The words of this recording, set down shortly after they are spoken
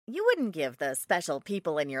You wouldn't give the special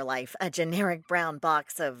people in your life a generic brown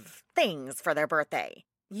box of things for their birthday.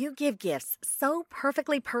 You give gifts so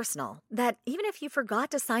perfectly personal that even if you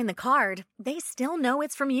forgot to sign the card, they still know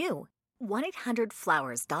it's from you.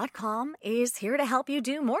 1-800-Flowers.com is here to help you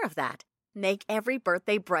do more of that. Make every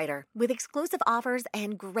birthday brighter with exclusive offers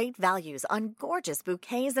and great values on gorgeous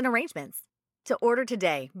bouquets and arrangements. To order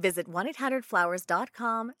today, visit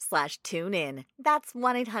 1-800-Flowers.com/tune-in. That's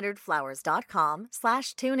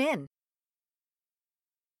 1-800-Flowers.com/tune-in.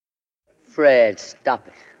 Fred, stop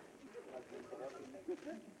it.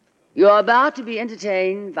 You're about to be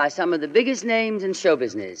entertained by some of the biggest names in show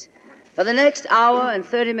business. For the next hour and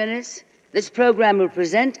 30 minutes, this program will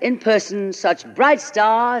present in person such bright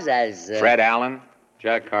stars as... Fred Allen,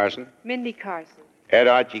 Jack Carson, Mindy Carson, Ed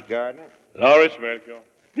Archie Gardner, Lawrence Melchior,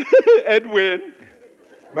 Ed Wynn,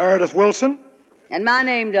 Meredith Wilson. And my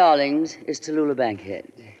name, darlings, is Tallulah Bankhead.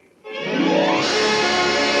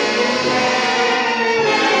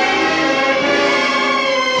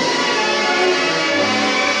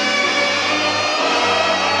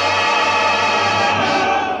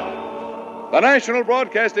 The National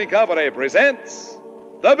Broadcasting Company presents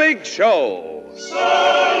The Big Show.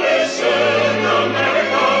 So listen,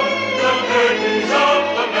 America, the curtains of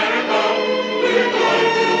America. We're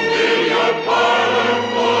going to fill your parlor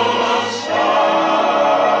full of stars.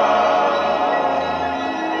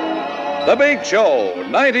 The Big Show,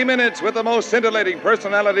 90 minutes with the most scintillating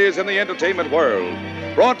personalities in the entertainment world.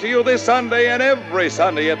 Brought to you this Sunday and every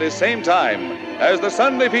Sunday at this same time as the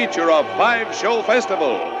Sunday feature of Five Show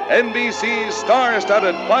Festival, NBC's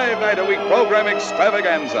star-studded 5-night-a-week program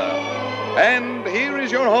extravaganza. And here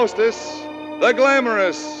is your hostess, the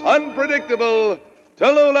glamorous, unpredictable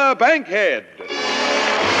Tallulah Bankhead.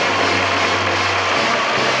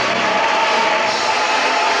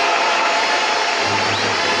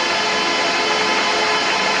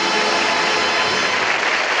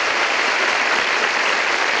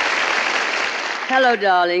 Hello,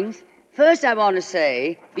 darlings. First, I want to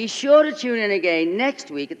say, be sure to tune in again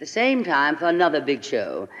next week at the same time for another big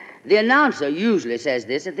show. The announcer usually says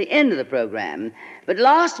this at the end of the program. But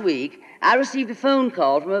last week, I received a phone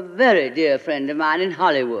call from a very dear friend of mine in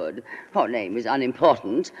Hollywood. Her name is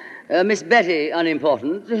unimportant. Miss Betty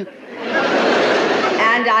Unimportant. And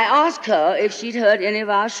I asked her if she'd heard any of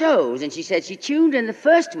our shows, and she said she tuned in the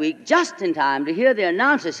first week just in time to hear the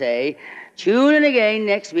announcer say, tune in again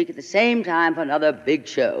next week at the same time for another big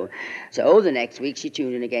show. So the next week she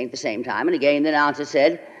tuned in again at the same time, and again the announcer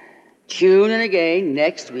said, tune in again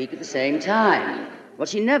next week at the same time. Well,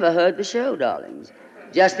 she never heard the show, darlings.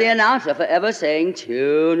 Just the announcer forever saying,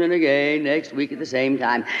 tune in again next week at the same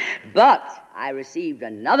time. But I received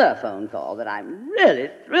another phone call that I'm really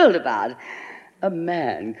thrilled about. A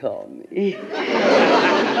man called me.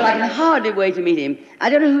 Well, I can hardly wait to meet him. I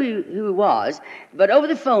don't know who he was, but over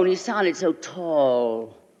the phone he sounded so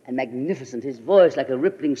tall and magnificent, his voice like a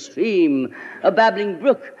rippling stream, a babbling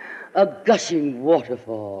brook, a gushing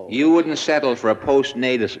waterfall. You wouldn't settle for a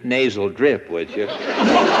post-nasal drip, would you?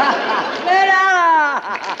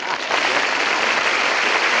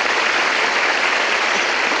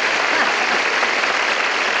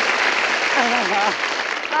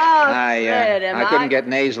 I couldn't get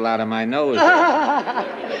nasal out of my nose.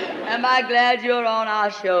 Am I glad you're on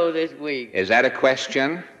our show this week? Is that a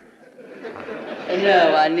question?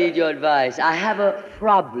 No, I need your advice. I have a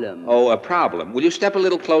problem. Oh, a problem. Will you step a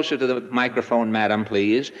little closer to the microphone, madam,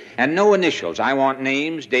 please? And no initials. I want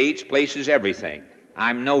names, dates, places, everything.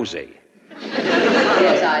 I'm nosy.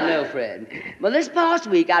 Yes, I know, Fred. Well, this past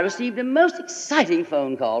week, I received a most exciting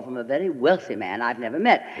phone call from a very wealthy man I've never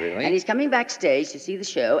met. Really? And he's coming backstage to see the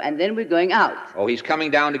show, and then we're going out. Oh, he's coming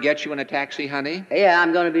down to get you in a taxi, honey? Yeah,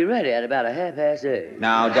 I'm going to be ready at about 8:30.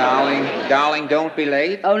 Now, darling, don't be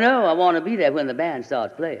late. Oh, no, I want to be there when the band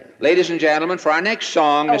starts playing. Ladies and gentlemen, for our next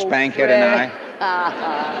song, Miss Bankhead Fred. and I...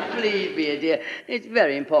 Please be a dear. It's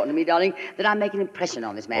very important to me, darling, that I make an impression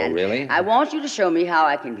on this man. Oh, really? I want you to show me how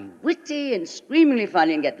I can be witty and screamingly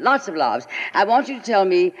funny and get lots of laughs. I want you to tell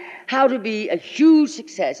me how to be a huge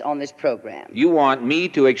success on this program. You want me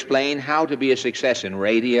to explain how to be a success in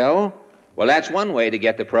radio? Well, that's one way to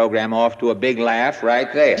get the program off to a big laugh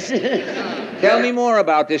right there. Tell me more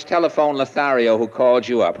about this telephone Lothario who called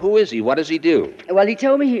you up. Who is he? What does he do? Well, he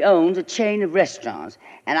told me he owns a chain of restaurants,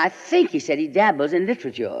 and I think he said he dabbles in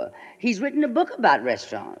literature. He's written a book about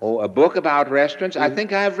restaurants. Oh, a book about restaurants? I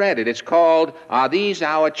think I've read it. It's called Are These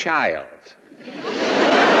Our Child?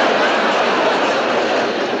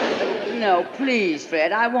 No, please,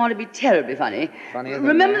 Fred. I want to be terribly funny. Funnier than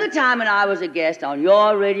Remember that? the time when I was a guest on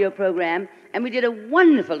your radio program, and we did a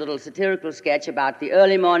wonderful little satirical sketch about the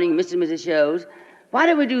early morning Mr. and Mrs. shows? Why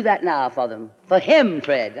don't we do that now for them? For him,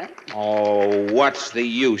 Fred. Huh? Oh, what's the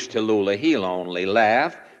use, Tallulah? He'll only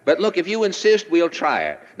laugh. But look, if you insist, we'll try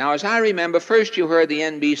it. Now, as I remember, first you heard the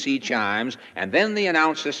NBC chimes, and then the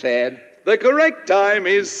announcer said, The correct time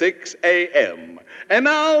is 6 a.m. And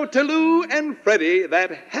now, Tallulah and Freddie,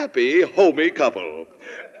 that happy, homey couple.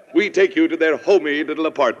 We take you to their homey little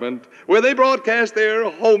apartment where they broadcast their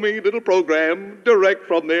homey little program direct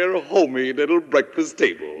from their homey little breakfast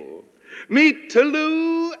table. Meet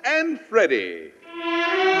Tallulah and Freddie.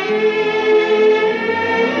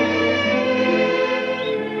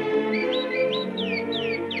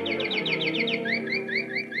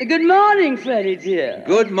 Good morning, Freddie, dear.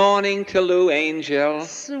 Good morning, Tallulah, angel.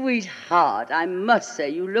 Sweetheart, I must say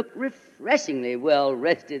you look refreshingly well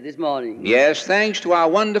rested this morning. Yes, thanks to our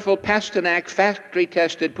wonderful Pasternak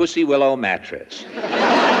factory-tested Pussy Willow mattress.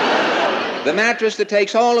 The mattress that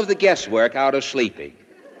takes all of the guesswork out of sleeping.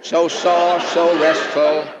 So soft, so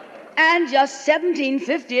restful. And just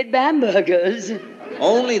 $17.50 at Bamberger's.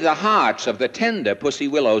 Only the hearts of the tender Pussy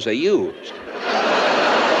Willows are used.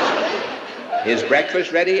 Is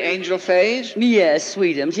breakfast ready, Angel Faze? Yes,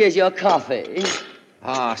 sweetums. Here's your coffee.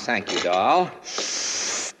 Ah, thank you, doll.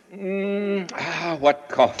 What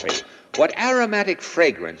coffee. What aromatic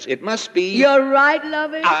fragrance. It must be... You're right,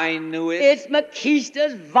 lovey. I knew it. It's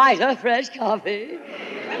Makista's Vita Fresh Coffee.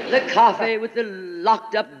 The coffee with the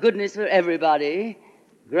locked-up goodness for everybody.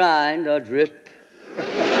 Grind or drip.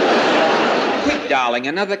 Quick, darling,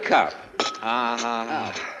 another cup.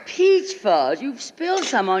 Peach fuzz, you've spilled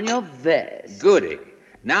some on your vest. Goody.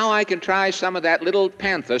 Now I can try some of that little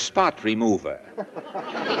Panther spot remover.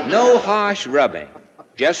 No harsh rubbing.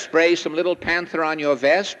 Just spray some little Panther on your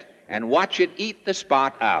vest and watch it eat the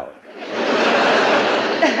spot out.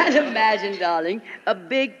 And imagine, darling, a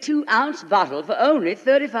big 2-ounce bottle for only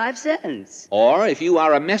 35 cents. Or, if you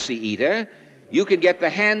are a messy eater, you can get the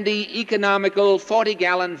handy, economical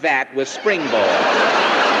 40-gallon vat with springboard.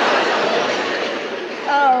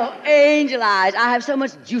 Oh, Angel Eyes, I have so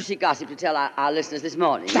much juicy gossip to tell our listeners this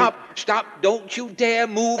morning. Stop. Don't you dare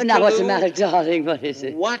move, Now, what's the Tallulah. matter, darling? What is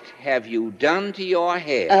it? What have you done to your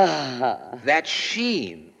hair? That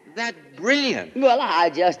sheen, that brilliant. Well, I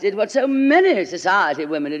just did what so many society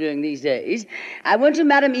women are doing these days. I went to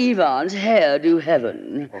Madame Yvonne's Hairdo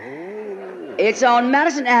Heaven. Oh. It's on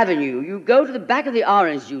Madison Avenue. You go to the back of the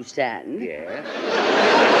orange juice stand. Yes.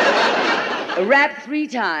 Rap 3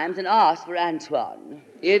 times and ask for Antoine.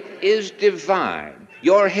 It is divine.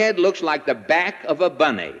 Your head looks like the back of a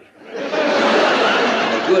bunny.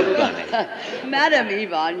 A good bunny. Madame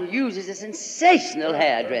Yvonne uses a sensational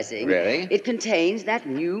hairdressing. Really? It contains that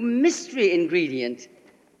new mystery ingredient,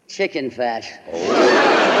 chicken fat.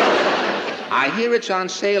 Oh. I hear it's on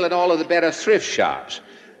sale at all of the better thrift shops.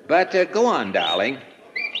 But go on, darling.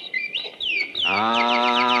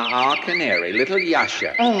 Our canary, little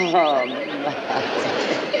Yasha. Oh,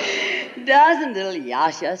 doesn't little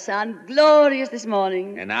Yasha sound glorious this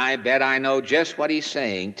morning? And I bet I know just what he's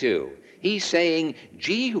saying, too. He's saying,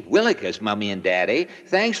 gee willikers, Mummy and Daddy,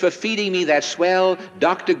 thanks for feeding me that swell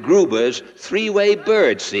Dr. Gruber's 3-way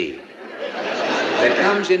bird seed that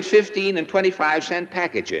comes in 15 and 25-cent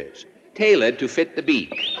packages, tailored to fit the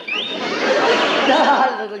beak.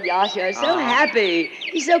 Oh, little Yasha is so happy.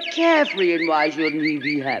 He's so carefree, and why shouldn't he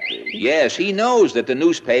be happy? Yes, he knows that the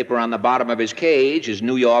newspaper on the bottom of his cage is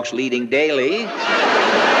New York's leading daily.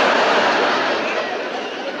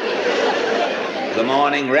 The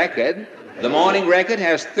Morning Record. The Morning Record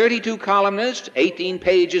has 32 columnists, 18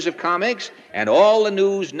 pages of comics, and all the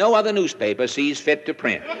news no other newspaper sees fit to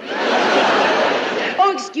print.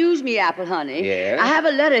 Oh, excuse me, Apple Honey. Yes? I have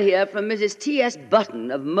a letter here from Mrs. T.S. Button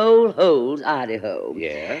of Mole Holes, Idaho.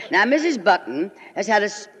 Yes? Now, Mrs. Button has had a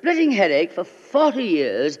splitting headache for 40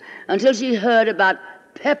 years until she heard about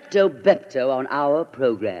Pepto-Bepto on our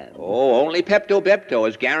program. Oh, only Pepto-Bepto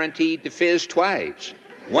is guaranteed to fizz twice.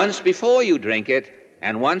 Once before you drink it,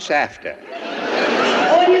 and once after.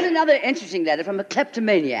 Oh, and here's another interesting letter from a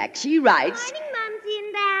kleptomaniac. She writes... Morning, Mumsy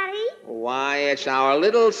and Daddy. Why, it's our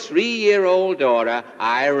little 3-year-old daughter,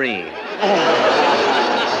 Irene.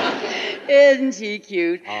 Isn't she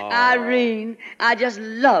cute? Oh. Irene, I just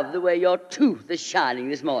love the way your tooth is shining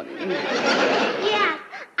this morning. Yes,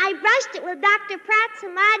 I brushed it with Dr. Pratt's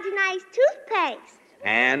homogenized toothpaste.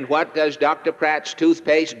 And what does Dr. Pratt's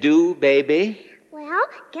toothpaste do, baby? Well,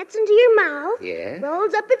 gets into your mouth, Yes?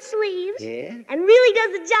 rolls up its sleeves, Yes? and really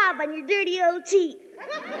does the job on your dirty old teeth.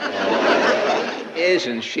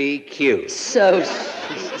 Isn't she cute? So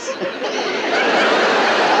sweet.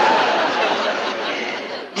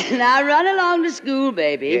 Now run along to school,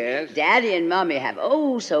 baby. Yes? Daddy and Mommy have,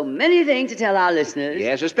 so many things to tell our listeners.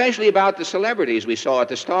 Yes, especially about the celebrities we saw at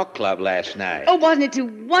the Stock Club last night. Oh, wasn't it too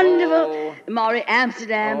wonderful? Oh. Maury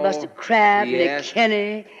Amsterdam, Buster Crabbe, yes. Nick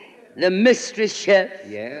Kenny, the Mistress Chef,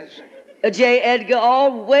 Yes? J. Edgar,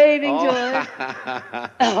 all waving to us.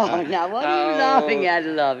 Oh, Now what are you laughing at,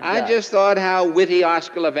 love? I just thought how witty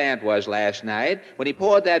Oscar Levant was last night when he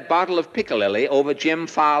poured that bottle of Piccalilli over Jim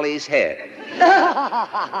Farley's head.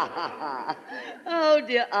 Oh,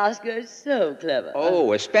 dear Oscar, so clever.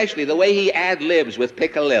 Oh, especially the way he ad-libs with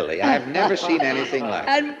Piccalilli. I've never seen anything like it.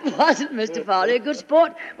 And wasn't Mr. Farley a good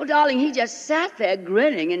sport? Well, darling, he just sat there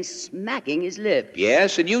grinning and smacking his lips.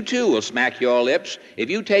 Yes, and you too will smack your lips if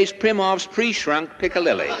you taste Primov's pre-shrunk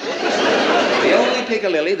Piccalilli. The only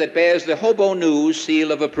Piccalilli that bears the Hobo News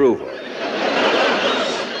seal of approval.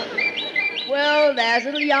 Well, there's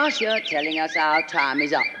little Yasha telling us our time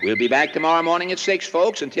is up. We'll be back tomorrow morning at 6,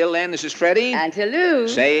 folks. Until then, this is Freddie. And to Lou.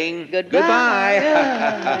 Saying Goodbye.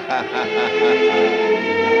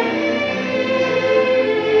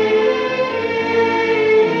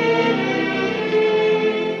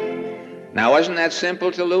 Now, wasn't that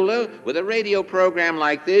simple, Tallulah? With a radio program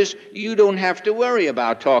like this, you don't have to worry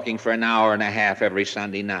about talking for an hour and a half every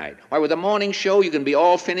Sunday night. Why, with a morning show, you can be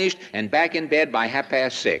all finished and back in bed by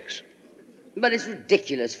 6:30. But it's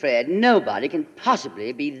ridiculous, Fred. Nobody can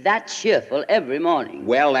possibly be that cheerful every morning.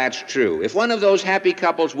 Well, that's true. If one of those happy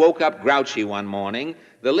couples woke up grouchy one morning,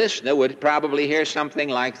 the listener would probably hear something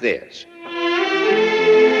like this.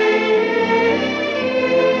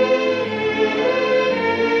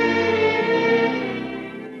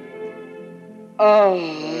 Oh.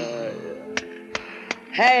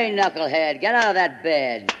 Hey, knucklehead, get out of that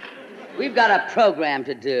bed. We've got a program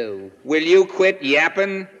to do. Will you quit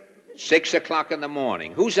yapping? 6 o'clock in the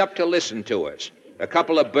morning. Who's up to listen to us? A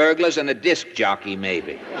couple of burglars and a disc jockey,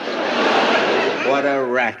 maybe. What a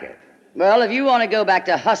racket. Well, if you want to go back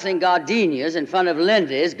to hustling gardenias in front of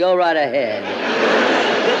Lindy's, go right ahead.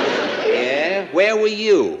 Yeah? Where were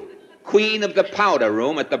you? Queen of the powder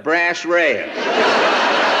room at the Brass Rail.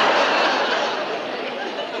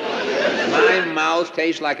 My mouth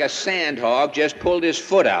tastes like a sandhog just pulled his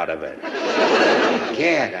foot out of it.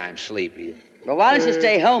 Gad, I'm sleepy. Well, why don't you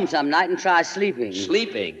stay home some night and try sleeping?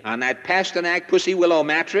 Sleeping on that Pasternak Pussy Willow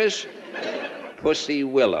mattress? Pussy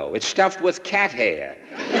Willow. It's stuffed with cat hair.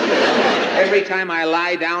 Every time I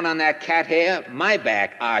lie down on that cat hair, my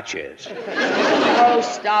back arches. Oh,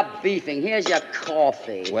 stop beefing. Here's your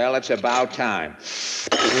coffee. Well, it's about time.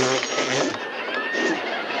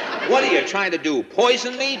 What are you trying to do,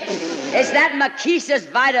 poison me? It's that Makisa's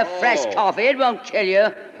Vita Fresh coffee. It won't kill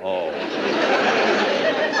you. Oh.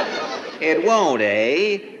 It won't,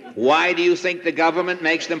 eh? Why do you think the government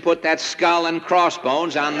makes them put that skull and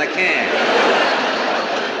crossbones on the can?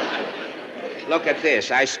 Look at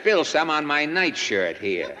this. I spilled some on my nightshirt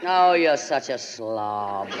here. Oh, you're such a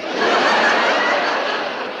slob.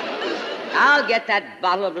 I'll get that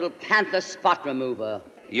bottle of little Panther spot remover.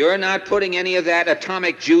 You're not putting any of that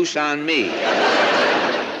atomic juice on me.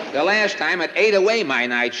 The last time it ate away my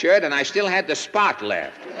nightshirt and I still had the spot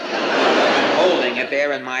left. Holding it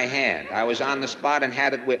there in my hand. I was on the spot and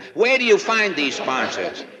had it with... Where do you find these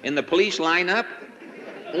sponsors? In the police lineup?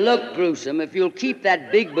 Look, Gruesome, if you'll keep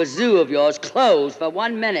that big bazoo of yours closed for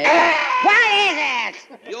 1 minute... What is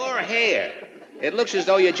it? Your hair. It looks as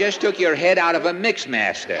though you just took your head out of a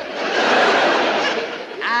Mixmaster.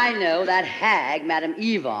 I know that hag, Madame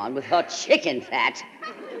Yvonne, with her chicken fat.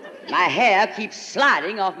 My hair keeps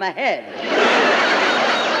sliding off my head.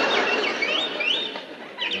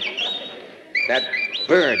 That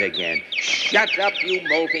bird again. Shut up, you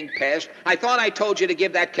molting pest. I thought I told you to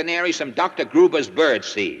give that canary some Dr. Gruber's bird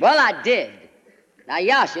seed. Well, I did. Now,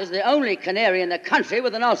 Yasha's the only canary in the country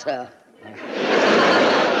with an ulcer.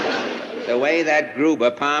 The way that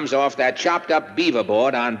Gruber palms off that chopped-up beaver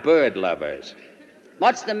board on bird lovers.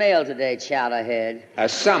 What's the mail today, Chowderhead? A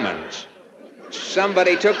summons.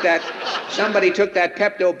 Somebody took that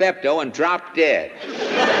Pepto-Bepto and dropped dead.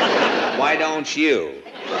 Why don't you?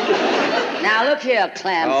 Now, look here,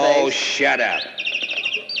 Clamface. Oh, shut up.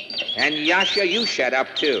 And Yasha, you shut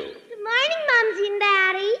up, too. Good morning, Mumsy and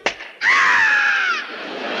Daddy.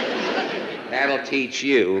 That'll teach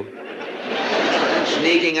you.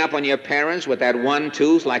 Sneaking up on your parents with that one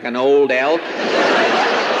tooth like an old elk.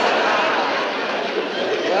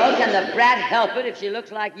 Well, can the brat help it if she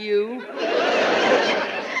looks like you?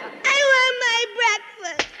 I want my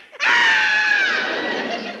breakfast.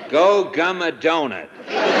 Go gum a donut.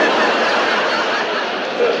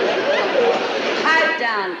 Pipe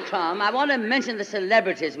down, on, Crumb. I want to mention the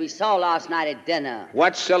celebrities we saw last night at dinner.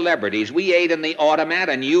 What celebrities? We ate in the automat,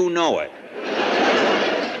 and you know it.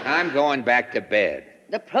 I'm going back to bed.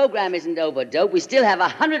 The program isn't over, Dope. We still have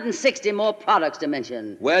 160 more products to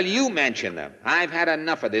mention. Well, you mention them. I've had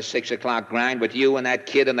enough of this 6 o'clock grind with you and that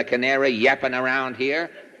kid in the Canary yapping around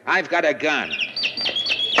here. I've got a gun.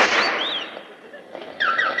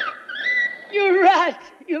 You rat!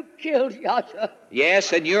 You killed Yasha.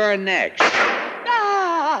 Yes, and you're next.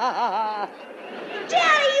 Ah!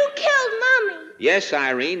 Daddy, you killed Mommy. Yes,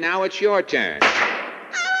 Irene, now it's your turn. Am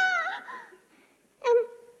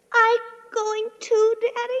I going too,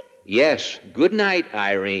 Daddy? Yes. Good night,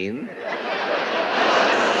 Irene.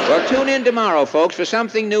 Well, tune in tomorrow, folks, for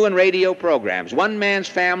something new in radio programs. One Man's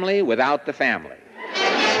Family Without the Family.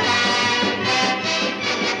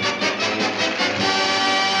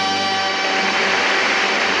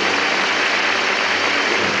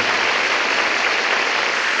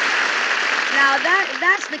 Now,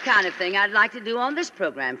 that's the kind of thing I'd like to do on this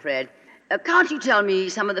program, Fred. Can't you tell me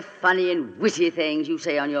some of the funny and witty things you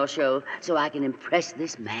say on your show so I can impress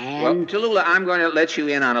this man? Well, Tallulah, I'm going to let you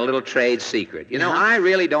in on a little trade secret. You know, I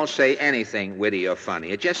really don't say anything witty or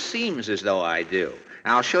funny. It just seems as though I do.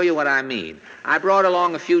 Now, I'll show you what I mean. I brought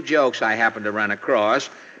along a few jokes I happened to run across.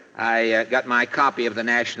 I got my copy of the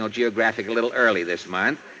National Geographic a little early this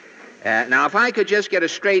month. Now, if I could just get a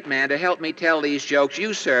straight man to help me tell these jokes,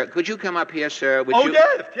 you, sir, could you come up here, sir? Would you...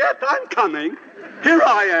 Yes, I'm coming. Here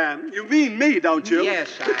I am. You mean me, don't you? Yes,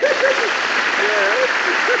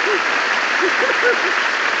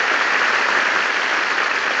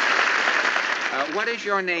 what is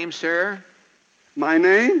your name, sir? My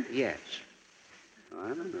name? Yes. I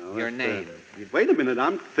don't know. Your name. Wait a minute,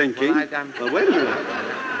 I'm thinking. Well, Well, wait a minute.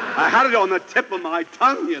 I had it on the tip of my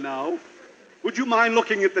tongue, you know. Would you mind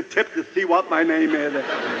looking at the tip to see what my name is?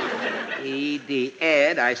 E.D.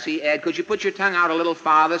 Ed. I see Ed. Could you put your tongue out a little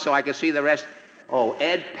farther so I can see the rest? Oh,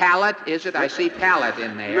 Ed Pallet, is it? I see Pallet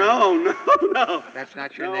in there. No. That's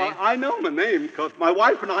not your name? I know my name because my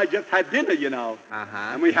wife and I just had dinner, you know. Uh-huh.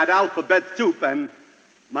 And we had alphabet soup, and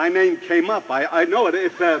my name came up. I know it.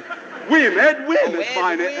 It's Wynn. Ed Wynn. Oh, It's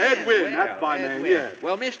my name. Ed Wynn. Well, That's my Ed name, Wynn. yeah.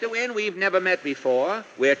 Well, Mr. Wynn, we've never met before.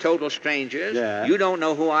 We're total strangers. Yeah. You don't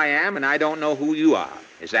know who I am, and I don't know who you are.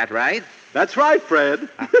 Is that right? That's right, Fred.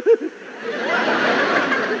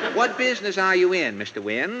 What business are you in, Mr.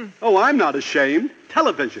 Wynn? Oh, I'm not ashamed.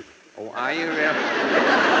 Television. Oh, are you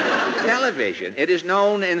really? Television. It is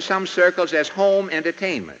known in some circles as home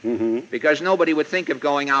entertainment because nobody would think of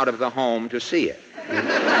going out of the home to see it.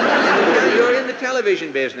 You're in the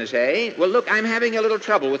television business, eh? Well, look, I'm having a little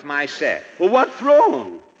trouble with my set. Well, what's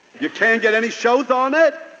wrong? You can't get any shows on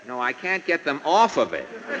it? No, I can't get them off of it.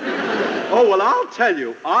 Oh, well, I'll tell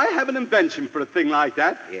you. I have an invention for a thing like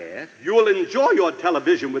that. Yes? You'll enjoy your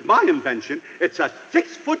television with my invention. It's a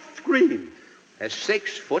 6-foot screen. A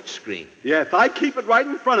 6-foot screen. Yes, I keep it right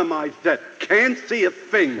in front of my set. Can't see a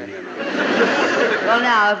thing. Well,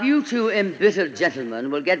 now, if you two embittered gentlemen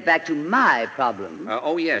will get back to my problem.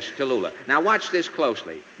 Oh, yes, Tallulah. Now, watch this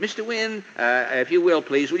closely. Mr. Wynn, if you will,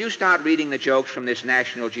 please, will you start reading the jokes from this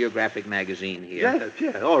National Geographic magazine here?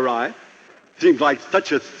 Yes, all right. Seems like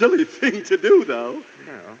such a silly thing to do, though.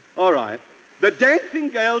 No. All right. The dancing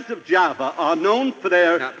girls of Java are known for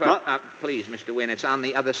their... Please, Mr. Wynn, it's on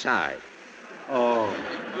the other side. Oh.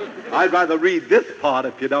 I'd rather read this part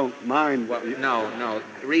if you don't mind. Well, no.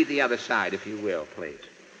 Read the other side, if you will, please.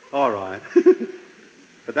 All right.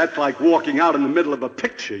 But that's like walking out in the middle of a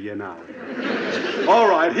picture, you know. All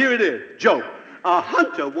right, here it is. Joke. A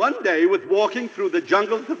hunter one day was walking through the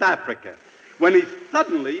jungles of Africa when he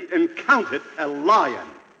suddenly encountered a lion.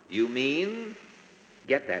 You mean?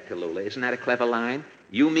 Get that, Tallulah. Isn't that a clever line?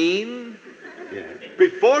 You mean? Yeah.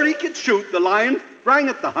 Before he could shoot, the lion sprang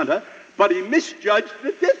at the hunter, but he misjudged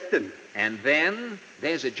the distance. And then,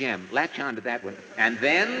 there's a gem. Latch on to that one. And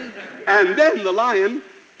then? And then the lion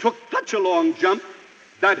took such a long jump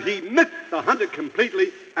that he missed the hunter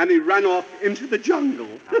completely, and he ran off into the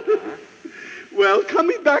jungle. Well,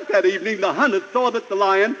 coming back that evening, the hunter saw that the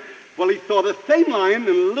lion, he saw the same lion in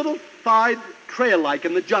a little side trail like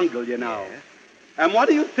in the jungle, you know. Yes. And what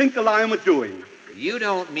do you think the lion was doing? You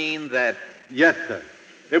don't mean that... Yes, sir.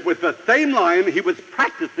 It was the same lion. He was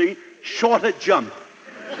practicing shorter jumps.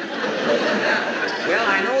 Well,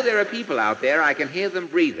 I know there are people out there. I can hear them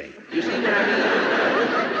breathing. You see what I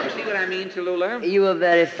mean? You see what I mean, Tallulah? You were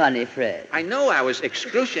very funny, Fred. I know I was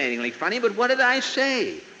excruciatingly funny, but what did I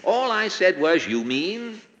say? All I said was, you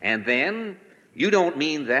mean, and then... You don't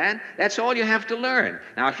mean that. That's all you have to learn.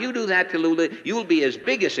 Now, if you do that, Tallulah, you'll be as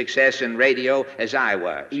big a success in radio as I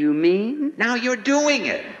was. You mean? Now you're doing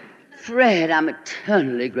it. Fred, I'm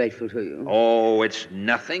eternally grateful to you. Oh, it's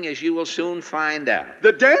nothing, as you will soon find out.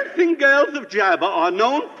 The dancing girls of Java are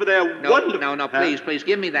known for their wonderful... No, please,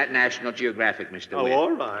 give me that National Geographic, Mr. Oh, Witt.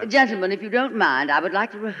 all right. Gentlemen, if you don't mind, I would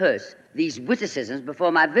like to rehearse these witticisms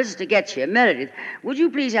before my visitor gets here. Meredith, would you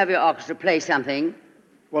please have your orchestra play something?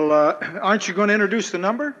 Well, aren't you going to introduce the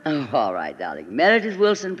number? Oh, all right, darling. Meredith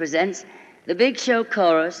Wilson presents the Big Show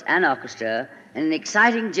Chorus and Orchestra in an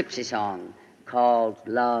exciting gypsy song called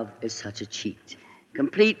Love is Such a Cheat,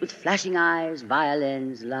 complete with flashing eyes,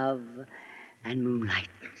 violins, love, and moonlight.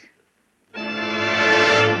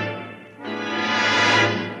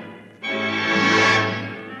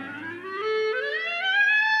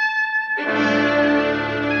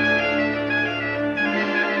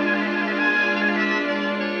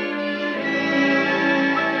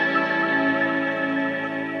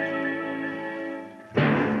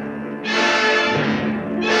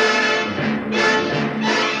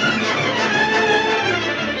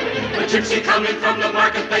 Gypsy coming from the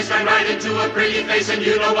marketplace ran right into a pretty face, and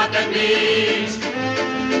you know what that means.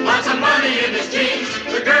 Lots of money in his jeans,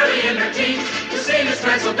 the girlie in her teens. The scene is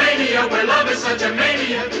Transylvania, where love is such a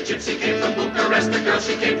mania. The gypsy came from Bucharest, the girl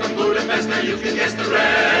she came from Budapest. Now you can guess the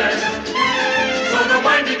rest. So the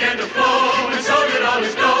wine began to flow, and so did all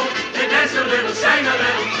his dough. They danced a little, sang a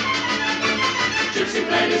little. Gypsy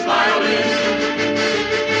played his violin.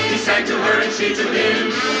 He sang to her and she to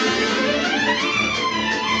him.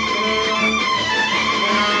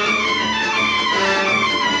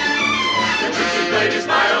 Played his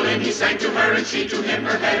violin, he sang to her and she to him,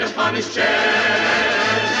 her head upon his chest.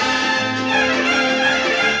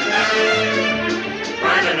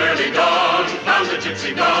 Bright and early dawn found the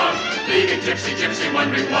gypsy gone, leaving gypsy, gypsy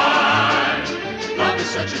wondering why. Love is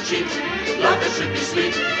such a cheat, love that should be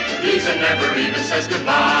sweet, he's a never even says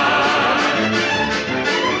goodbye.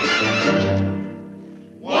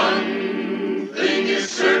 One thing is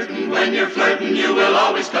certain, when you're flirting you will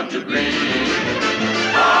always come to grief.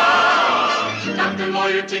 Doctor,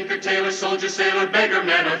 lawyer, tinker, tailor, soldier, sailor, beggar,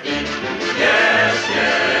 man, or thief. Yes,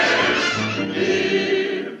 yes.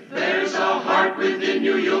 If there's a heart within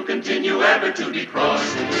you, you'll continue ever to be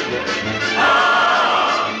crossed.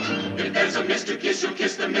 If there's a miss to kiss, you'll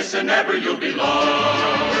kiss the miss, and ever you'll be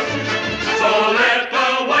lost. So let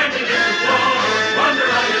the wine begin to flow. Wonder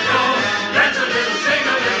how you go. Dance a little, sing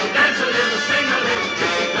a little, dance a little, sing a little.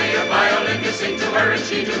 Gypsy, play your violin, you sing to her and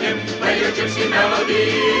she to him. Play your gypsy melody.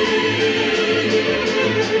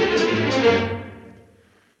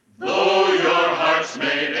 Though your hearts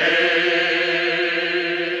may ache,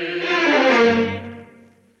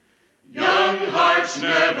 young hearts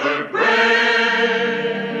never break.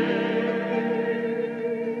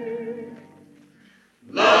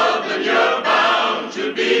 Love and you're bound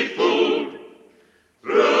to be fooled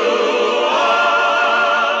through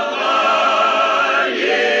all the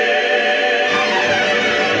years.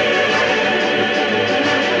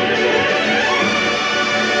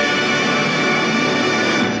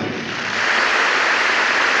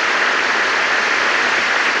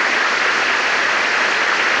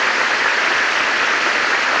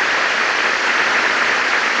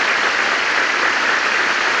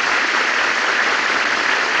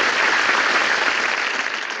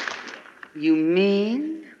 You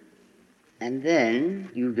mean, and then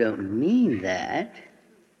you don't mean that.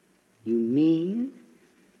 You mean,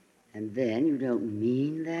 and then you don't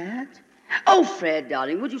mean that. Oh, Fred,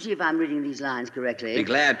 darling, would you see if I'm reading these lines correctly? Be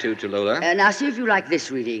glad to, Tallulah. Now, see if you like this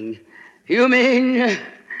reading. You mean,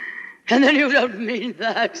 and then you don't mean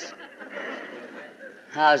that.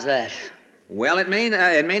 How's that? Well, it may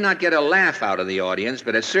not get a laugh out of the audience,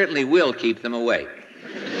 but it certainly will keep them awake.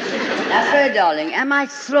 Now, Fred, darling, am I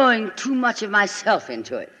throwing too much of myself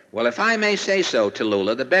into it? Well, if I may say so,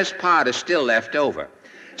 Tallulah, the best part is still left over.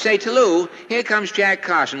 Say, Tallulah, here comes Jack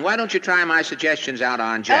Carson. Why don't you try my suggestions out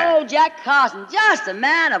on Jack? Oh, Jack Carson, just the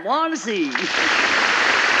man I want to see.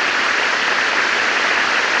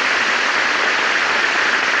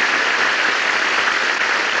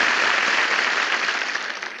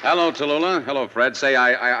 Hello, Tallulah. Hello, Fred. Say,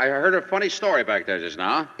 I heard a funny story back there just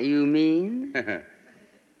now. You mean?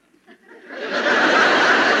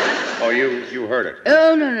 Oh, you heard it.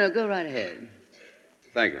 Oh, no, go right ahead.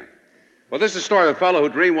 Thank you. Well, this is the story of a fellow who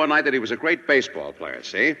dreamed one night that he was a great baseball player,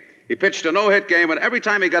 see? He pitched a no-hit game, and every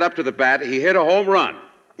time he got up to the bat, he hit a home run.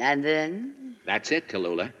 And then? That's it,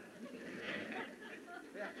 Tallulah.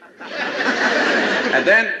 And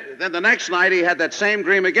then the next night, he had that same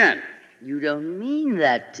dream again. You don't mean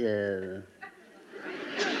that,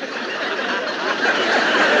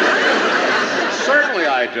 Certainly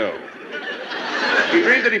I do. He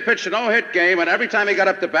dreamed that he pitched a no-hit game, and every time he got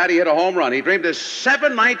up to bat, he hit a home run. He dreamed this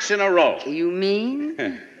 7 nights in a row. You mean?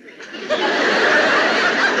 Mean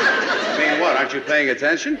what? Aren't you paying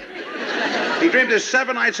attention? He dreamed this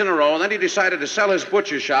 7 nights in a row, and then he decided to sell his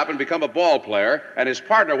butcher shop and become a ball player, and his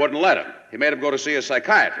partner wouldn't let him. He made him go to see a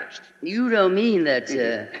psychiatrist. You don't mean that,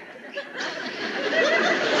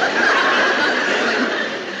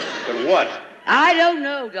 But what? I don't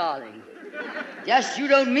know, darling. Just you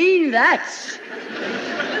don't mean that.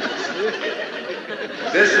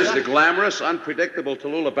 This is the glamorous, unpredictable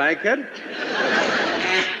Tallulah Bankhead?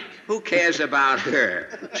 Who cares about her?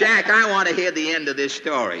 Jack, I want to hear the end of this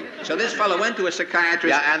story. So this fellow went to a psychiatrist.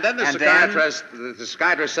 Yeah, and then the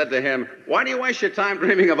psychiatrist said to him, why do you waste your time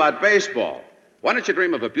dreaming about baseball? Why don't you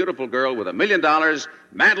dream of a beautiful girl with $1 million,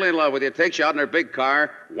 madly in love with you, takes you out in her big car,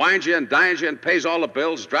 wines you and dines you and pays all the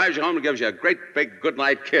bills, drives you home and gives you a great big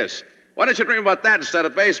goodnight kiss? Why don't you dream about that instead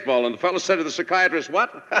of baseball? And the fellow said to the psychiatrist,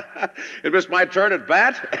 what? It missed my turn at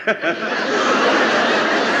bat?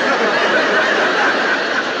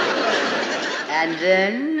 And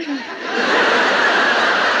then?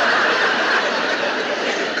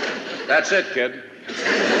 That's it, kid.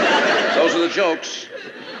 Those are the jokes.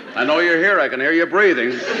 I know you're here. I can hear you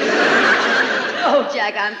breathing. Oh,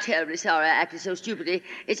 Jack, I'm terribly sorry I acted so stupidly.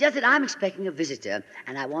 It's just that I'm expecting a visitor,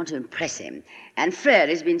 and I want to impress him. And Fred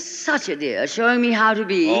has been such a dear, showing me how to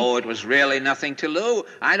be. Oh, it was really nothing to Lou.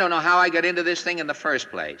 I don't know how I got into this thing in the first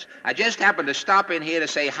place. I just happened to stop in here to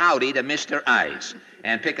say howdy to Mr. Ice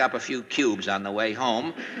and pick up a few cubes on the way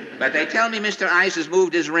home. But they tell me Mr. Ice has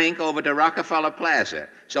moved his rink over to Rockefeller Plaza.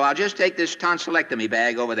 So I'll just take this tonsillectomy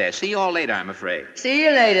bag over there. See you all later, I'm afraid. See you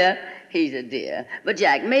later. He's a dear. But,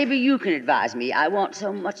 Jack, maybe you can advise me. I want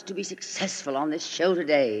so much to be successful on this show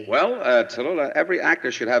today. Well, Tallulah, every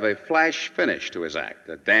actor should have a flash finish to his act.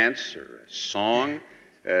 A dance or a song.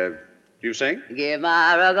 Do you sing? Give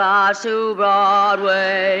my regards to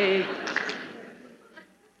Broadway.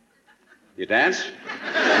 You dance?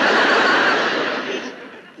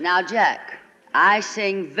 Now, Jack, I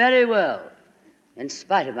sing very well, in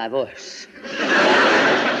spite of my voice.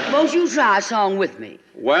 Won't you try a song with me?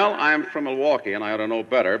 Well, I'm from Milwaukee, and I ought to know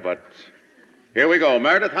better, but here we go.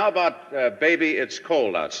 Meredith, how about Baby, It's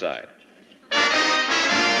Cold Outside?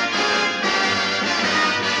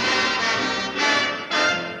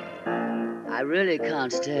 I really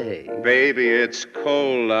can't stay. Baby, it's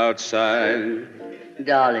cold outside.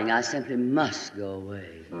 Darling, I simply must go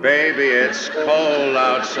away. Baby, it's cold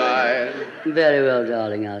outside. Very well,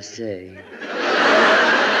 darling, I'll stay.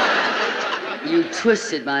 You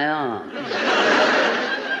twisted my arm.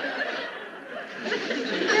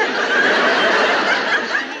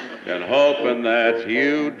 And hoping that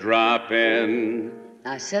you drop in.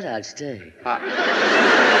 I said I'd stay.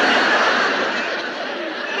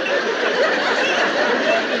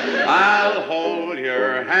 I'll hold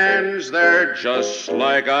your hands there just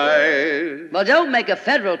like I... Well, don't make a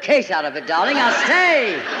federal case out of it, darling. I'll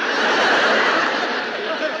stay.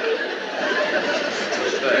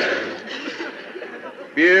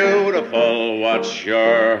 Beautiful, what's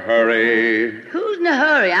your hurry? Who's in a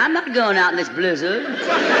hurry? I'm not going out in this blizzard.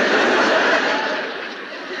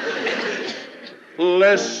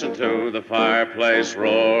 Listen to the fireplace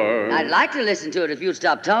roar. I'd like to listen to it if you'd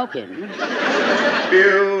stop talking.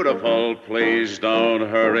 Beautiful, please don't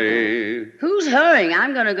hurry. Who's hurrying?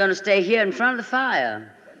 I'm gonna stay here in front of the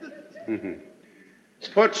fire.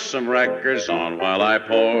 Put some records on while I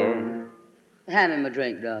pour. Hand me my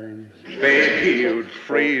drink, darling. Baby, you'd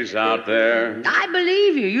freeze out there. I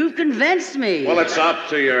believe you. You've convinced me. Well, it's up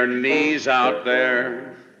to your knees out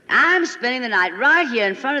there. I'm spending the night right here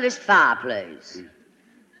in front of this fireplace.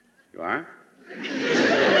 You are?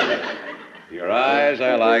 Your eyes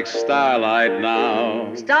are like starlight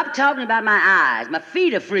now. Stop talking about my eyes. My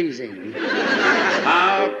feet are freezing.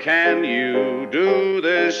 How can you do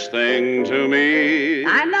this thing to me?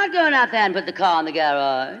 I'm not going out there and put the car in the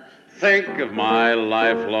garage. Think of my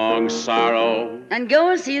lifelong sorrow. And go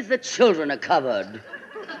and see if the children are covered.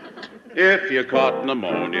 If you caught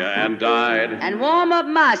pneumonia and died. And warm up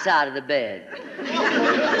my side of the bed.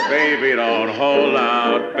 Baby, don't hold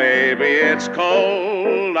out, baby. It's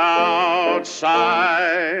cold outside.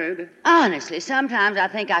 Honestly, sometimes I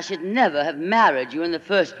think I should never have married you in the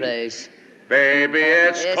first place. Baby,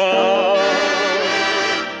 it's cold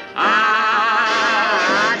outside.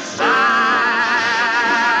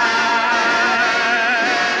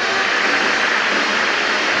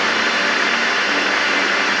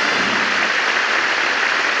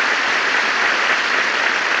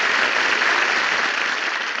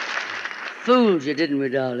 fooled you, didn't we,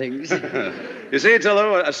 darlings? You see,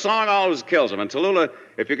 Tallulah, a song always kills him. And Tallulah,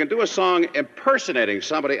 if you can do a song impersonating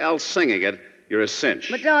somebody else singing it, you're a cinch.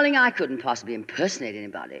 But, darling, I couldn't possibly impersonate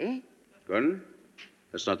anybody. Couldn't?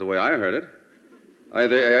 That's not the way I heard it. I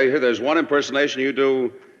hear there's one impersonation you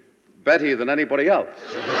do better than anybody else.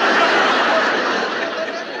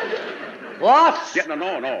 What? Yeah,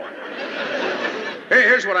 no.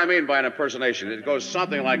 Here's what I mean by an impersonation. It goes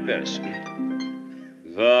something like this.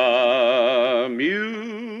 The music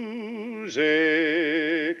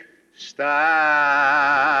stops.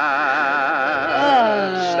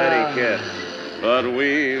 Steady, kid. But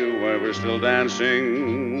we're still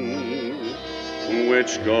dancing,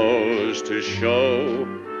 which goes to show.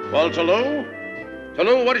 Well,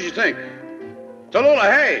 Tallulah, what did you think? Tallulah,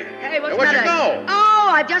 hey! Hey, what's where'd the matter? you go? Oh,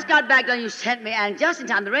 I just got back when you sent me, and just in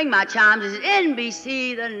time to ring my chimes. This is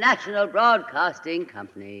NBC, the National Broadcasting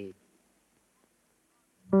Company.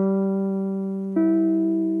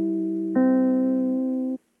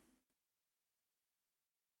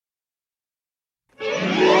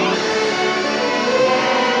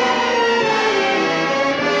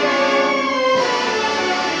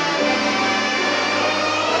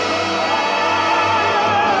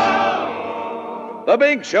 The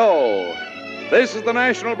Big Show. This is the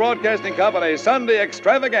National Broadcasting Company Sunday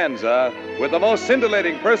extravaganza with the most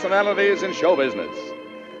scintillating personalities in show business.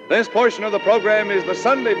 This portion of the program is the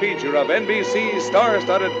Sunday feature of NBC's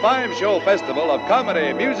star-studded 5-show festival of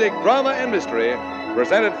comedy, music, drama, and mystery,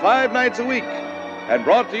 presented 5 nights a week, and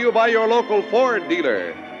brought to you by your local Ford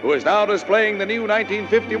dealer, who is now displaying the new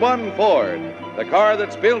 1951 Ford, the car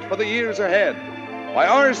that's built for the years ahead. By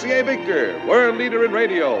RCA Victor, world leader in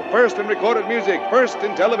radio, first in recorded music, first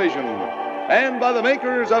in television. And by the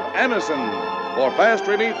makers of Anacin, for fast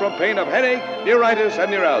relief from pain of headache, neuritis, and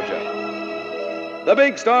neuralgia. The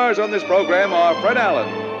big stars on this program are Fred Allen,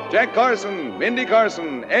 Jack Carson, Mindy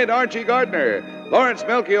Carson, Ed Archie Gardner, Lawrence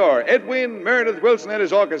Melchior, Edwin Meredith Wilson and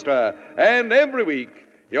his orchestra, and every week,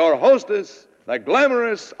 your hostess, the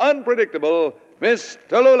glamorous, unpredictable Miss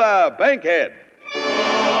Tallulah Bankhead.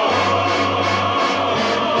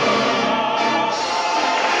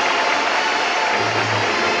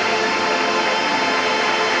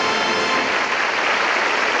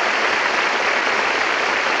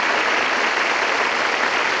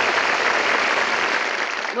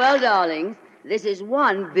 Well, darlings, this is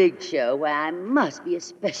one big show where I must be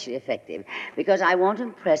especially effective because I want to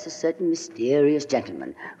impress a certain mysterious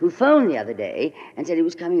gentleman who phoned the other day and said he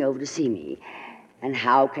was coming over to see me. And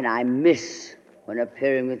how can I miss when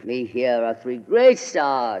appearing with me here are 3 great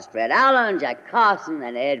stars, Fred Allen, Jack Carson,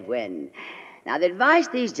 and Ed Wynn. Now, the advice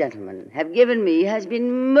these gentlemen have given me has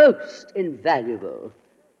been most invaluable.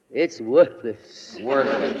 It's worthless.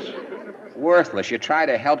 Worthless. You try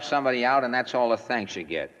to help somebody out, and that's all the thanks you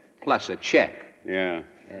get. Plus a check. Yeah.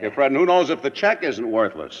 Hey, Fred, and who knows if the check isn't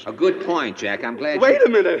worthless? A good point, Jack. I'm glad Wait a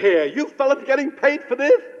minute here. You fellas getting paid for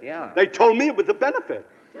this? Yeah. They told me it was a benefit.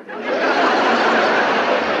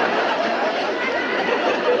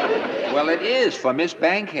 Well, it is for Miss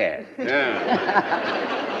Bankhead.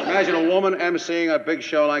 Yeah. Imagine a woman emceeing a big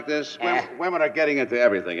show like this. Women are getting into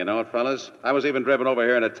everything, you know it, fellas? I was even driven over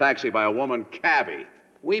here in a taxi by a woman cabbie.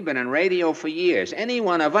 We've been in radio for years. Any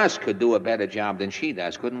one of us could do a better job than she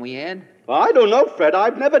does, couldn't we, Ed? I don't know, Fred.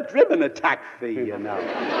 I've never driven a taxi, you know.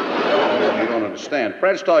 You don't understand.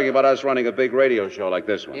 Fred's talking about us running a big radio show like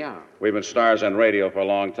this one. Yeah. We've been stars on radio for a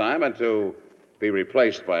long time, and to be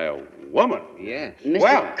replaced by a woman. Yes.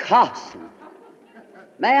 Mr. Carson,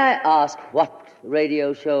 may I ask what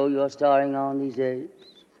radio show you're starring on these days?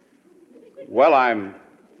 Well, I'm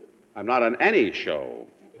not on any show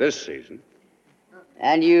this season.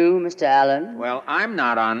 And you, Mr. Allen? Well, I'm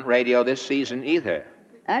not on radio this season either.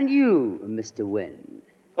 And you, Mr. Wynn?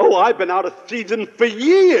 Oh, I've been out of season for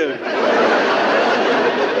years.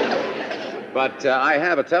 But I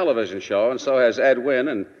have a television show, and so has Ed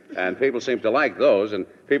Wynn, and people seem to like those, and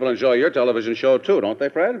people enjoy your television show, too, don't they,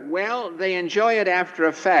 Fred? Well, they enjoy it after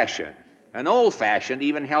a fashion. An old-fashioned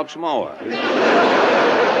even helps more.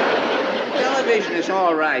 Television is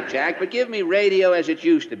all right, Jack, but give me radio as it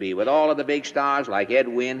used to be, with all of the big stars like Ed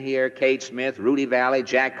Wynn here, Kate Smith, Rudy Valley,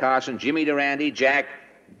 Jack Carson, Jimmy Durante, Jack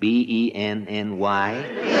B-E-N-N-Y.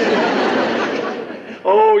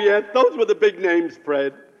 Oh, yes, those were the big names,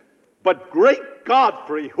 Fred. But great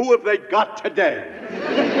Godfrey, who have they got today?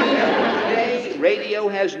 Today, radio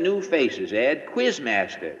has new faces, Ed.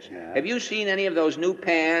 Quizmasters. Yeah. Have you seen any of those new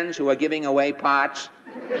pans who are giving away pots?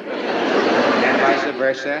 And vice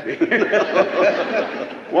versa?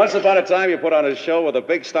 Once upon a time, you put on a show with a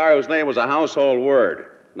big star whose name was a household word.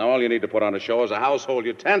 Now all you need to put on a show is a household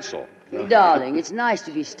utensil. Darling, it's nice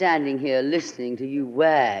to be standing here listening to you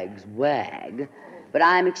wags wag. But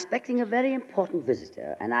I'm expecting a very important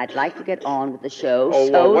visitor, and I'd like to get on with the show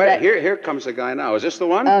wait. Here comes the guy now. Is this the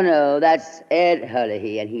one? Oh, no, that's Ed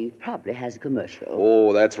Hurley, and he probably has a commercial.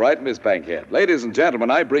 Oh, that's right, Miss Bankhead. Ladies and gentlemen,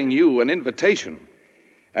 I bring you an invitation.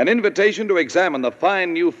 An invitation to examine the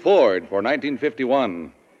fine new Ford for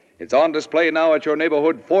 1951. It's on display now at your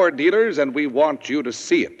neighborhood Ford dealers, and we want you to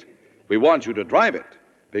see it. We want you to drive it,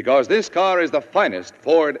 because this car is the finest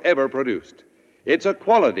Ford ever produced. It's a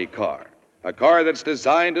quality car. A car that's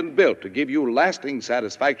designed and built to give you lasting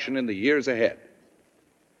satisfaction in the years ahead.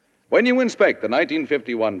 When you inspect the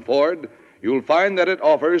 1951 Ford, you'll find that it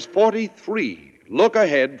offers 43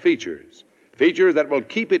 look-ahead features. Features that will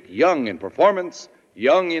keep it young in performance,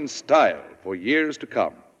 young in style for years to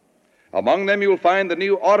come. Among them, you'll find the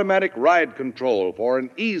new automatic ride control for an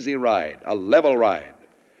easy ride, a level ride.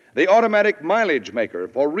 The automatic mileage maker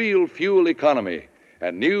for real fuel economy.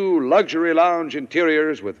 And new luxury lounge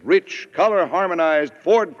interiors with rich, color-harmonized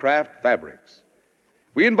Ford-Craft fabrics.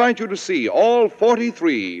 We invite you to see all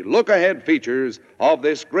 43 look-ahead features of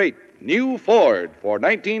this great new Ford for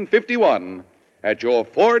 1951 at your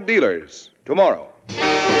Ford dealers tomorrow.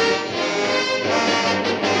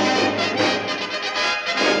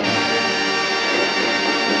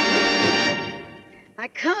 I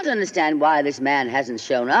can't understand why this man hasn't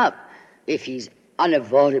shown up. If he's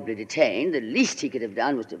unavoidably detained, the least he could have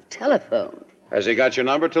done was to have telephoned. Has he got your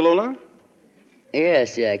number, Tallulah?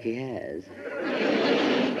 Yes, Jack, he has.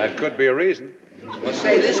 That could be a reason. Well,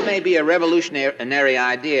 say, this may be a revolutionary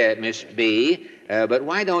idea, Miss B, but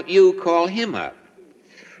why don't you call him up?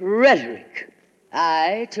 Frederick,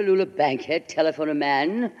 I, Tallulah Bankhead, telephone a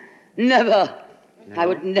man? Never. No. I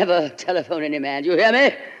would never telephone any man. Do you hear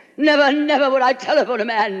me? Never would I telephone a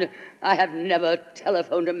man. I have never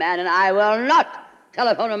telephoned a man, and I will not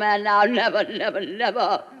telephone a man now.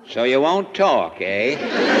 Never. So you won't talk, eh?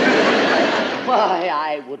 Why,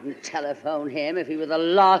 I wouldn't telephone him if he were the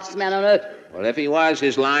last man on earth. Well, if he was,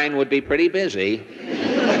 his line would be pretty busy.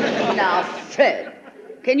 Now, Fred,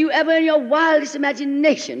 can you ever in your wildest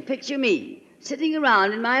imagination picture me sitting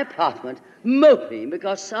around in my apartment moping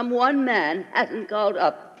because some one man hasn't called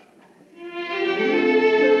up?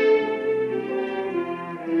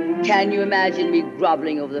 Can you imagine me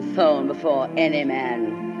groveling over the phone before any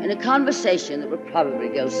man in a conversation that would probably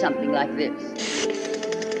go something like this?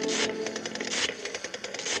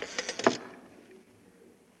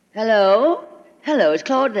 Hello? Hello, is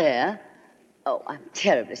Claude there? Oh, I'm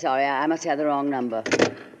terribly sorry. I must have the wrong number.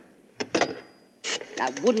 Now,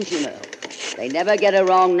 wouldn't you know, they never get a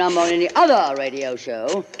wrong number on any other radio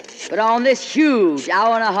show, but on this huge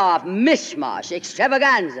hour-and-a-half mishmash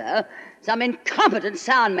extravaganza, some incompetent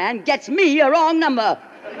sound man gets me a wrong number.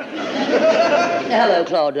 Hello,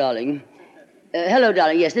 Claude, darling. Hello,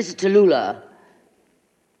 darling. Yes, this is Tallulah.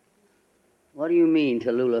 What do you mean,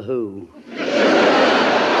 Tallulah who?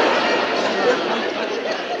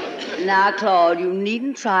 Now, Claude, you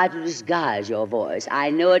needn't try to disguise your voice.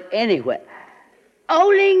 I know it anywhere. Oh,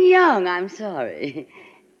 Ling Young, I'm sorry.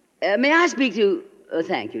 May I speak to... Oh,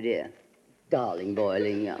 thank you, dear. Darling boy,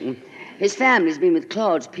 Ling Young. His family's been with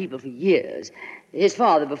Claude's people for years. His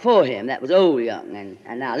father before him, that was old Young,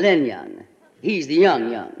 and now Len Young. He's the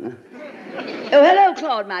young Young. Oh, hello,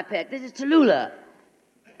 Claude, my pet. This is Tallulah.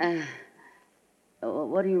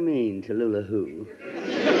 What do you mean, Tallulah who?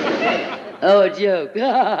 Oh, a joke. Oh,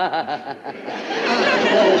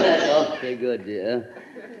 that's awfully good, dear.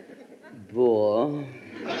 Bore.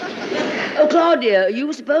 Oh, Claude, dear, you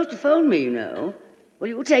were supposed to phone me, you know. Well,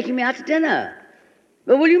 you were taking me out to dinner.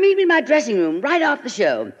 Well, will you meet me in my dressing room right after the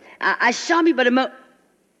show? I shan't be but a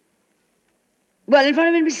Well, in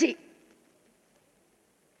front of NBC.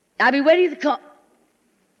 I'll be waiting at the car.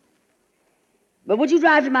 But would you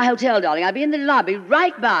drive to my hotel, darling? I'll be in the lobby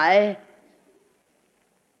right by...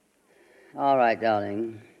 All right,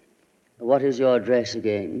 darling. What is your address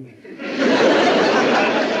again?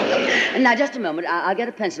 Now, just a moment. I'll get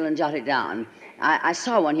a pencil and jot it down. I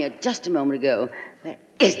saw one here just a moment ago. Where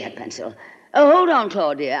is that pencil? Oh, hold on,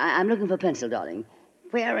 Claude, dear. I'm looking for a pencil, darling.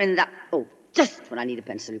 Where in the... Oh, just when I need a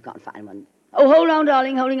pencil, you can't find one. Oh, hold on,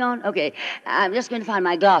 darling, holding on. Okay, I'm just going to find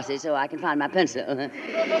my glasses so I can find my pencil.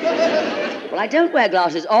 Well, I don't wear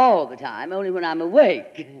glasses all the time, only when I'm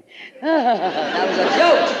awake. That was a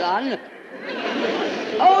joke, son.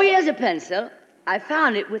 Oh, here's a pencil. I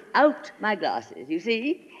found it without my glasses, you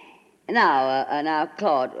see? Now,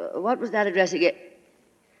 Claude, what was that address again?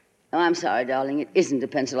 Oh, I'm sorry, darling. It isn't a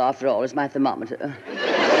pencil after all. It's my thermometer.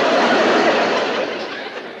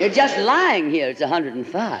 You're just lying here. It's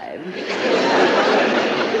 105.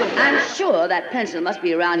 I'm sure that pencil must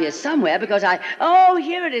be around here somewhere because Oh,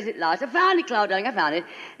 here it is at last. I found it, Claude, darling. I found it.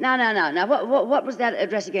 Now, what was that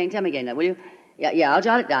address again? Tell me again, now, will you? Yeah, I'll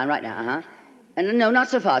jot it down right now, uh-huh. And no, not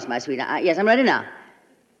so fast, my sweet. Yes, I'm ready now.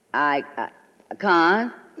 I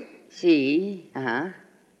can't see,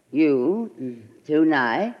 you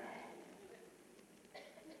tonight.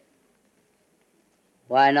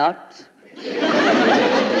 Why not?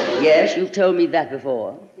 Yes, you've told me that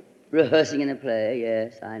before. Rehearsing in a play,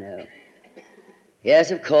 yes, I know.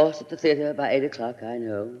 Yes, of course, at the theater by 8 o'clock, I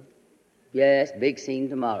know. Yes, big scene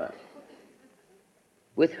tomorrow.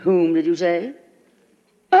 With whom, did you say?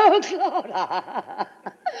 Oh, Claude!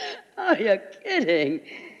 Oh, you're kidding.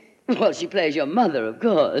 Well, she plays your mother, of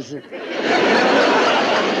course. She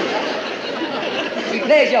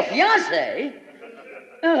plays your fiancé?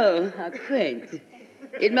 Oh, how quaint.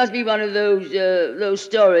 It must be one of those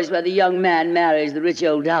stories where the young man marries the rich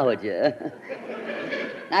old dowager.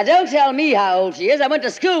 Now, don't tell me how old she is. I went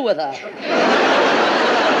to school with her.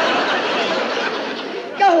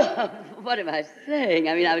 Go. What am I saying?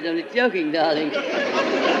 I mean, I was only joking, darling.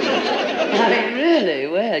 I mean, really,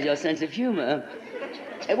 where's your sense of humor?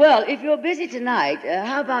 Well, if you're busy tonight,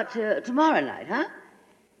 how about tomorrow night, huh?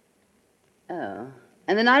 Oh.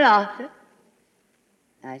 And the night after?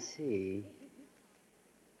 I see.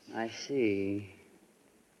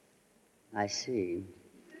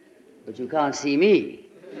 But you can't see me.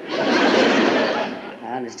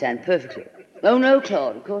 I understand perfectly. Oh, no,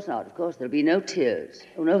 Claude, of course not. Of course, there'll be no tears.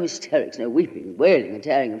 Oh, no hysterics, no weeping, wailing, and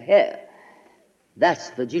tearing of hair. That's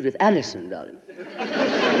for Judith Anderson, darling.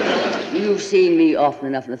 You've seen me often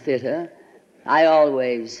enough in the theater. I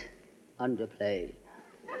always underplay.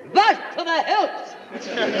 But to the hilt!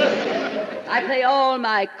 I play all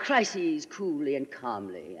my crises coolly and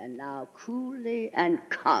calmly. And now, coolly and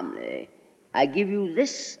calmly, I give you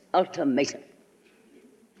this ultimatum.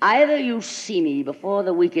 Either you see me before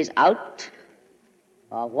the week is out,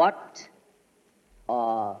 or what?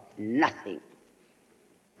 Or nothing.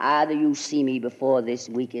 Either you see me before this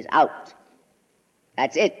week is out.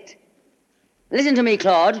 That's it. Listen to me,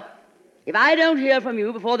 Claude. If I don't hear from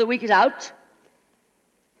you before the week is out,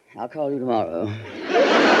 I'll call you tomorrow.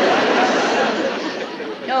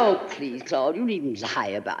 No, please, Claude, you needn't lie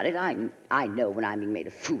about it. I know when I'm being made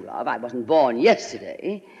a fool of. I wasn't born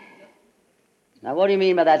yesterday. Now, what do you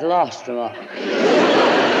mean by that last remark?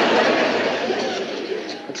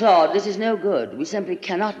 Claude, this is no good. We simply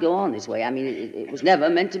cannot go on this way. I mean, it was never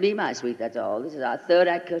meant to be, my sweet, that's all. This is our third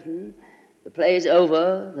act curtain. The play is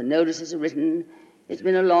over. The notices are written. It's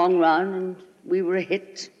been a long run, and we were a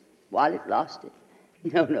hit while it lasted.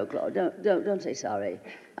 No, Claude, don't say sorry.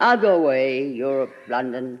 I'll go away, Europe,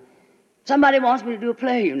 London. Somebody wants me to do a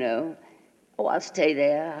play, you know. Oh, I'll stay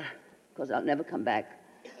there, because I'll never come back.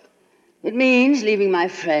 It means leaving my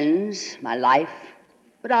friends, my life,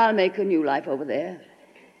 but I'll make a new life over there.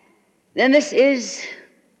 Then this is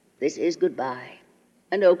goodbye.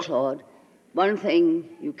 And oh, Claude, one thing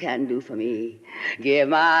you can do for me. Give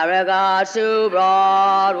my regards to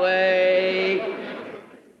Broadway.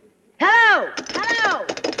 Hello! Hello!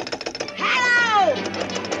 Hello!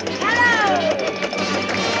 Hello!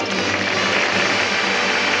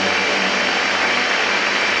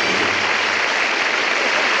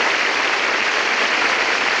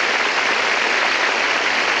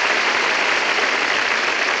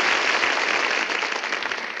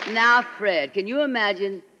 Now, Fred, can you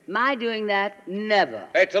imagine my doing that? Never.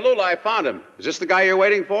 Hey, Tallulah, I found him. Is this the guy you're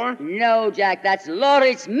waiting for? No, Jack, that's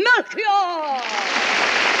Lawrence Melchior!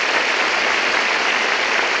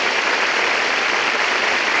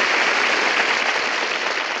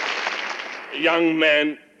 Young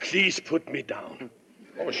man, please put me down.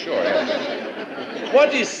 Oh, sure.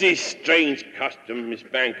 What is this strange custom, Miss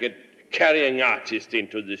Bankett, carrying artists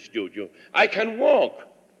into the studio? I can walk.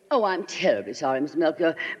 Oh, I'm terribly sorry, Mr.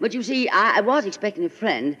 Melchior. But you see, I was expecting a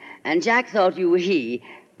friend, and Jack thought you were he.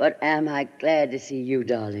 But am I glad to see you,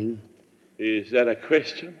 darling? Is that a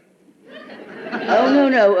question? Oh,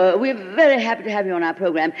 no. We're very happy to have you on our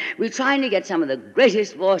program. We're trying to get some of the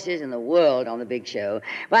greatest voices in the world on the big show.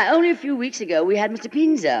 Why, only a few weeks ago, we had Mr.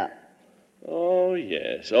 Pinzer. Oh,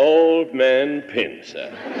 yes, old man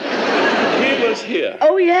Pinzer. He was here.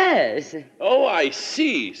 Oh, yes. Oh, I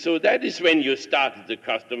see. So that is when you started the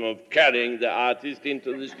custom of carrying the artist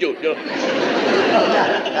into the studio. Oh,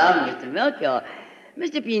 Mr. Melchior.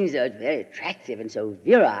 Mr. Pinzer is very attractive and so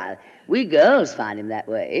virile. We girls find him that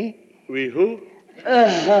way. We who?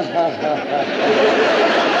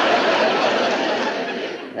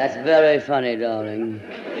 That's very funny, darling.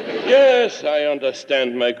 Yes, I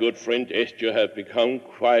understand, my good friend Est, you have become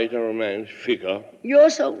quite a romantic figure. You're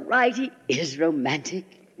so right, he is romantic.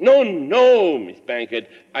 No, Miss Bankett.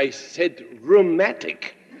 I said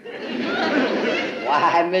rheumatic.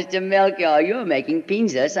 Why, Mr. Melchior, you're making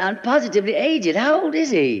Pinzer sound positively aged. How old is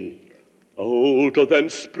he? Older than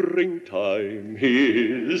springtime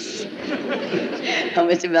he is. Oh,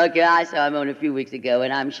 Mr. Melchior, I saw him only a few weeks ago,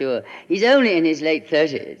 and I'm sure he's only in his late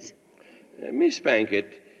 30s. Miss Bankett,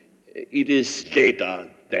 it is later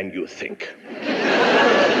than you think.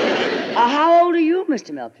 How old are you,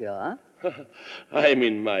 Mr. Melchior? I'm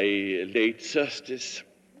in my late 30s.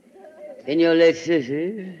 In your late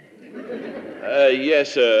 30s?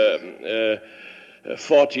 Yes,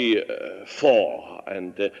 44.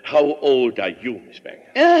 And how old are you, Miss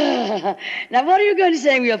Bankett? Now, what are you going to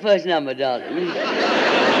say with your first number, darling?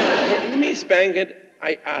 Miss Bankett,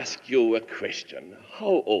 I ask you a question.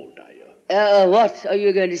 How old are you? What are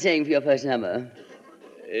you going to sing for your first number?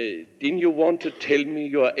 Didn't you want to tell me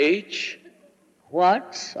your age?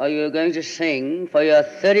 What are you going to sing for your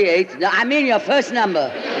 38th... No, I mean your first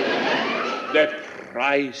number. That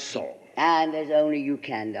prize song. And as only you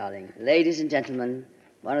can, darling. Ladies and gentlemen,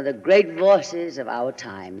 one of the great voices of our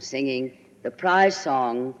time, singing the prize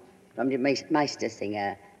song from the Meister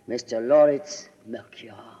singer, Mr. Lauritz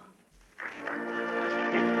Melchior.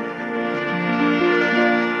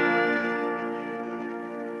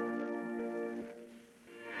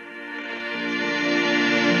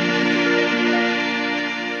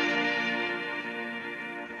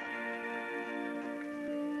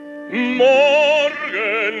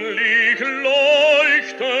 Morgenlicht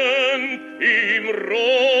leuchtend im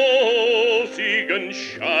rosigen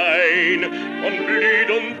Schein, von Blüt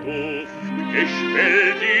und Duft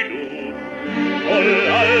geschwellt die Luft, voll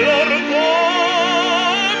aller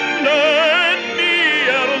Wonnen,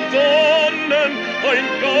 ihr Sonnen, ein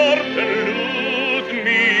Garten lud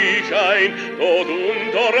mich ein, dort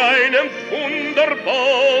unter einem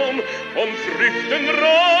Wunderbaum, von Früchten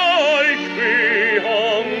reich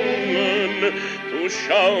behangen, zu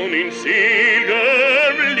schauen in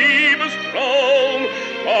seligem Liebestraum,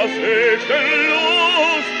 was höchsten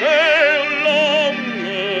Lust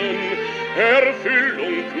erlangen,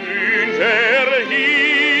 Erfüllung kühn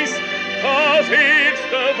verhieß, das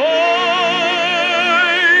höchste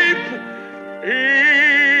Weib,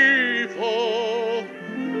 Eva,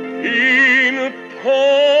 in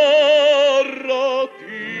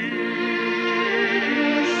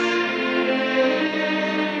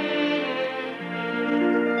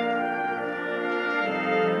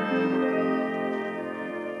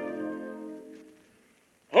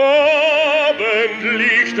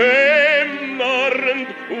Abendlicht dämmernd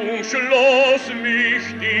umschloss mich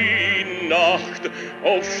die Nacht.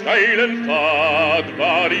 Auf steilen Pfad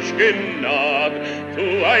war ich genaht zu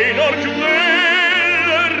einer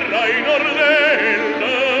Quelle reiner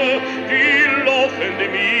Welle, die lockend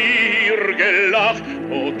mir gelacht,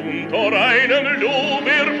 dort unter einem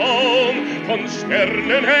Lorbeerbaum von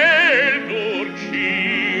Sternen hell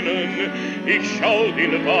durchschienen. Ich schaut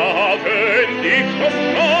in Wagen dicht das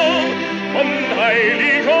Traum von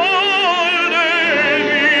heilig holden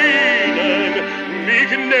Mienen,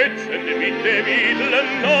 mich netzend mit dem edlen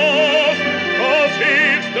Nas, das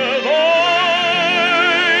höchste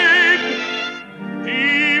Weib.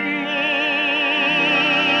 Die Muse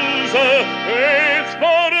jetzt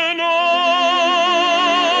Parnass.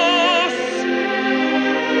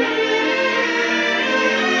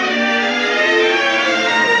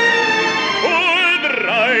 Und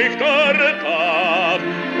reicht der Tag,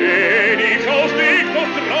 wenn ich aus Licht das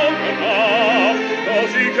Traum hab,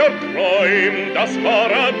 dass ich erträum das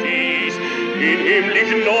Paradies in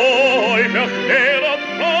himmlisch neu verkehrer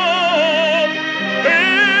Traum.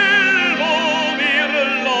 Hell, wo wir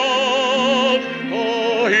lag,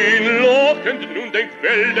 dahin lockend nun den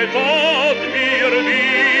Quelle ward mir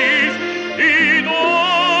wies, die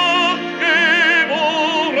dort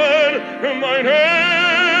geboren, mein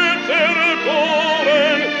Herz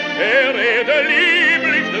erkoren, der Erde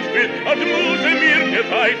lieblichstes Bild hat Muse mir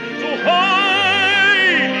geweiht, so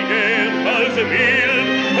heiliges als wild,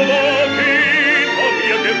 wohin von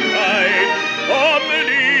mir befreit, am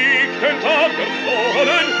lichten Tag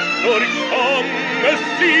erfroren, durch Sonne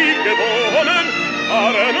Sieg gewonnen,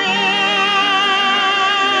 Paranos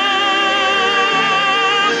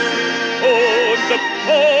und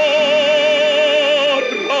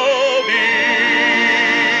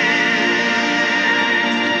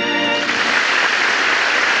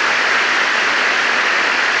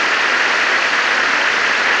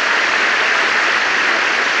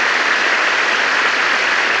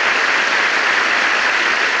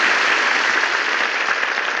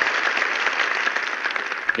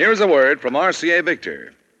Here's a word from RCA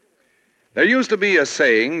Victor. There used to be a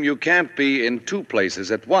saying, you can't be in two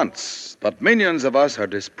places at once, but millions of us are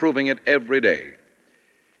disproving it every day.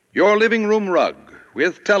 Your living room rug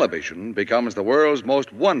with television becomes the world's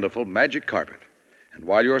most wonderful magic carpet. And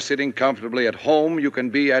while you're sitting comfortably at home, you can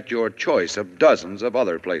be at your choice of dozens of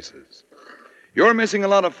other places. You're missing a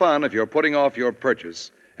lot of fun if you're putting off your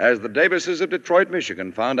purchase, as the Davises of Detroit,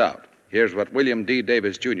 Michigan found out. Here's what William D.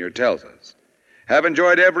 Davis, Jr. tells us. Have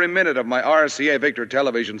enjoyed every minute of my RCA Victor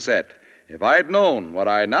television set. If I'd known what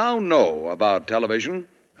I now know about television,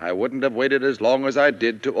 I wouldn't have waited as long as I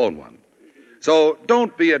did to own one. So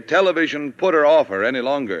don't be a television putter-offer any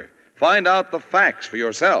longer. Find out the facts for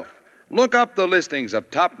yourself. Look up the listings of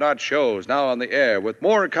top-notch shows now on the air, with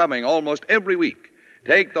more coming almost every week.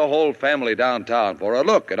 Take the whole family downtown for a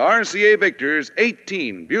look at RCA Victor's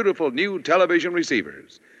 18 beautiful new television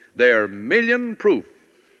receivers. They're million-proof,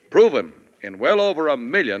 proven in well over 1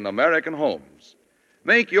 million American homes.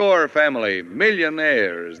 Make your family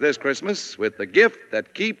millionaires this Christmas with the gift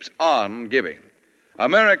that keeps on giving.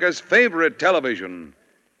 America's favorite television,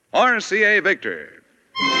 RCA Victor.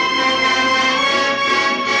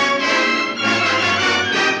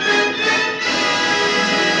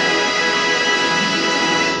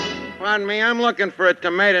 Pardon me, I'm looking for a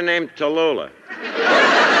tomato named Tallulah.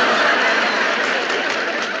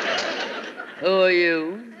 Who are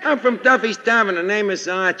you? I'm from Duffy's Tavern. The name is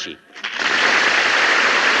Archie.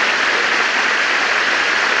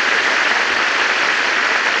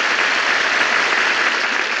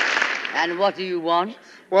 And what do you want?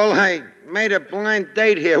 Well, I made a blind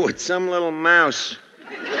date here with some little mouse.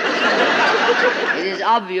 It is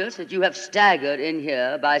obvious that you have staggered in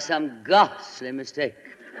here by some ghastly mistake.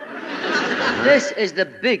 This is the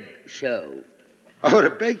big show. Oh,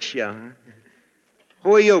 the big show, huh?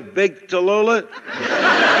 Who are you, Big Tallulah?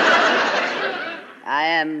 I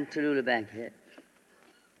am Tallulah Bankhead.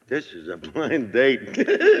 This is a blind date.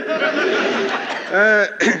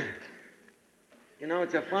 You know,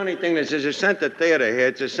 it's a funny thing. This is a center theater here.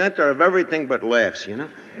 It's a center of everything but laughs, you know?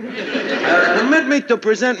 Permit me to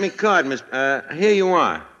present me card, Miss... here you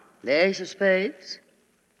are. The ace of spades?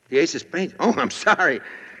 The ace of spades? Oh, I'm sorry.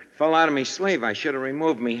 Fell out of me sleeve. I should have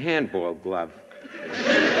removed me handball glove.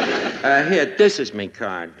 Here, this is me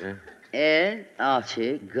card. Ed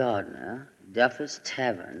Archie Gardner, Duffy's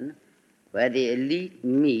Tavern, where the elite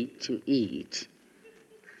meet to eat.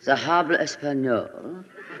 The Habla Espanol,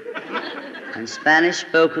 and Spanish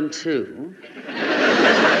spoken too.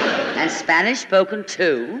 And Spanish spoken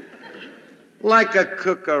too. Like a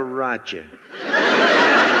cucaracha.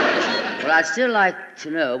 Well, I'd still like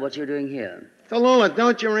to know what you're doing here. Tallulah,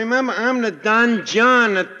 don't you remember? I'm the Don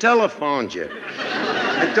John that telephoned you.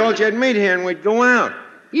 I told you I'd meet here and we'd go out.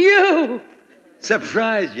 You!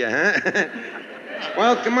 Surprised you, huh?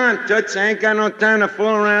 Well, come on, Toots. I ain't got no time to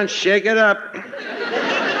fool around. Shake it up.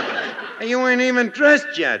 Hey, you ain't even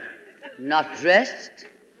dressed yet. Not dressed?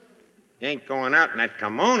 You ain't going out in that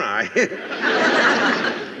kimono, are you?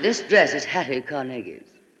 This dress is Hattie Carnegie's.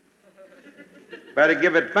 Better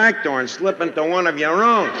give it back to her and slip into one of your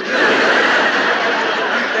own.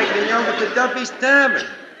 I'm taking you over to Duffy's Tavern.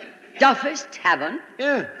 Duffy's Tavern?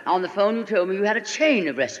 Yeah. On the phone, you told me you had a chain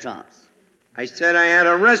of restaurants. I said I had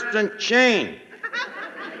a restaurant chain.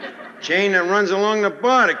 Chain that runs along the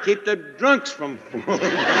bar to keep the drunks from falling.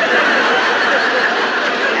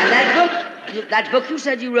 And that book you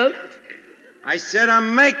said you wrote? I said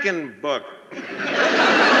I'm making book.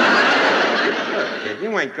 Look, kid,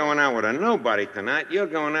 you ain't going out with a nobody tonight. You're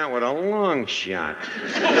going out with a long shot.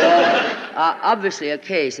 Obviously a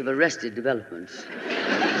case of arrested developments.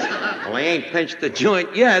 Well, I ain't pinched the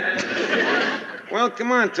joint yet. Well,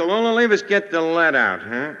 come on, Tallulah, leave us get the lead out,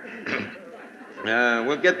 huh?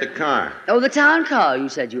 We'll get the car. Oh, the town car you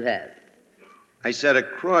said you had. I said a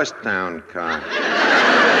cross-town car.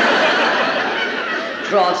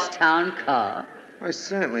 Cross-town car? Why,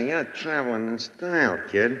 certainly, you're traveling in style,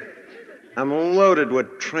 kid. I'm loaded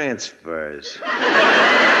with transfers.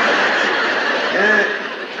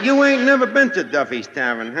 You ain't never been to Duffy's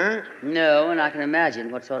Tavern, huh? No, and I can imagine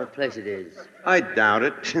what sort of place it is. I doubt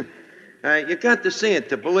it. You got to see it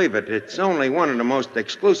to believe it. It's only one of the most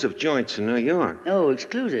exclusive joints in New York. Oh,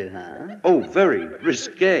 exclusive, huh? Oh, very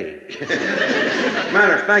risque.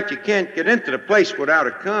 Matter of fact, you can't get into the place without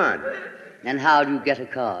a card. And how do you get a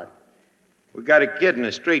card? We got a kid in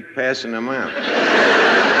the street passing them out.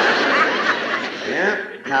 Yeah?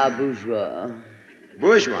 How bourgeois.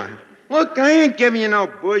 Bourgeois? Look, I ain't giving you no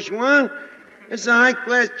bourgeois. It's a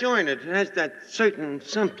high-class joint. It has that certain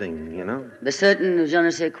something, you know. The certain je ne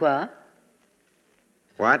sais quoi?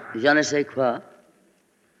 What? Je ne sais quoi?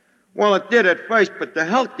 Well, it did at first, but the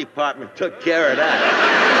health department took care of that.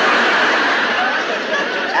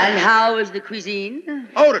 And how is the cuisine?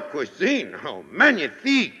 Oh, the cuisine. Oh,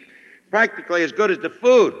 magnifique. Practically as good as the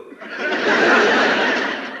food.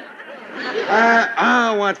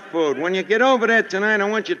 What food? When you get over there tonight, I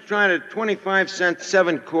want you to try the 25-cent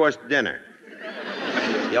 7-course dinner.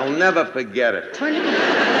 You'll never forget it.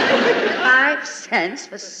 25 cents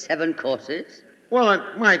for 7 courses? Well,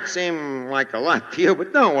 it might seem like a lot to you,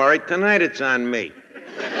 but don't worry. Tonight it's on me.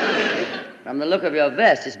 From the look of your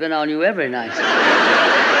vest, it's been on you every night.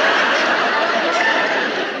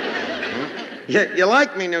 You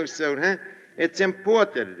like me new suit, huh? It's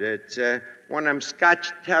imported. It's one of them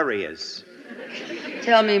Scotch Terriers.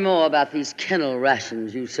 Tell me more about these kennel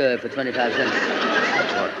rations you serve for 25 cents.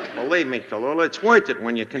 Look, believe me, Tallulah, it's worth it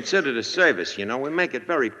when you consider the service, you know. We make it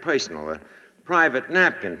very personal. A private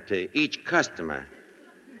napkin to each customer.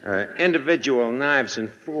 Individual knives and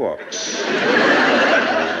forks.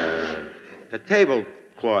 The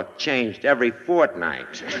tablecloth changed every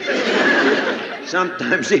fortnight.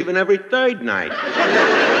 Sometimes even every third night.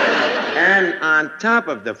 And on top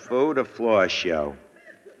of the food, a floor show.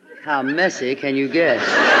 How messy can you get?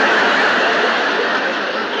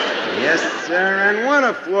 Yes, sir, and what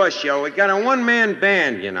a floor show. We got a one-man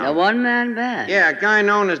band, you know. A one-man band? Yeah, a guy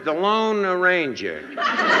known as the Lone Arranger.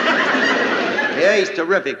 Yeah, he's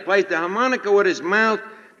terrific. Plays the harmonica with his mouth,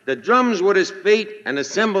 the drums with his feet, and the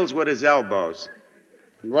cymbals with his elbows.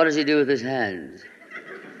 What does he do with his hands?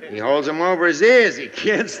 He holds them over his ears. He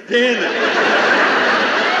can't stand it.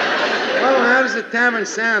 Well, how does the tavern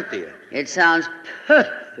sound to you? It sounds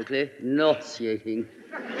perfectly nauseating.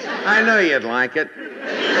 I know you'd like it.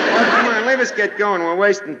 Well, come on, leave us get going. We're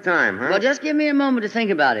wasting time, huh? Well, just give me a moment to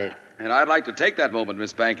think about it. And I'd like to take that moment,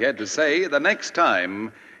 Miss Bankhead, to say the next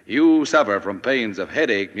time you suffer from pains of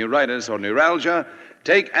headache, neuritis, or neuralgia,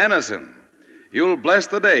 take Anacin. You'll bless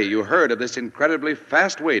the day you heard of this incredibly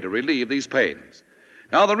fast way to relieve these pains.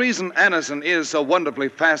 Now, the reason Anacin is so wonderfully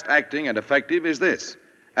fast-acting and effective is this.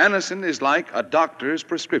 Anacin is like a doctor's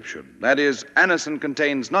prescription. That is, Anacin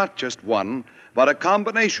contains not just one, but a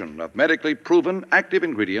combination of medically proven active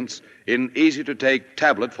ingredients in easy-to-take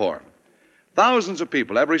tablet form. Thousands of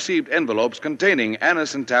people have received envelopes containing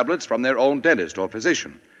Anacin tablets from their own dentist or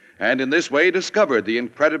physician, and in this way discovered the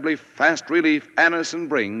incredibly fast relief Anacin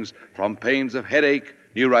brings from pains of headache,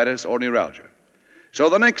 neuritis, or neuralgia. So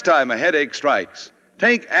the next time a headache strikes,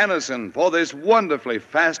 take Anacin for this wonderfully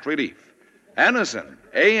fast relief. Anacin,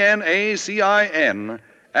 A-N-A-C-I-N.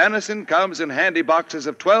 Anacin comes in handy boxes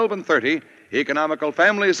of 12 and 30, economical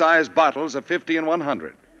family-sized bottles of 50 and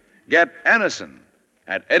 100. Get Anacin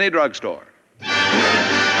at any drugstore.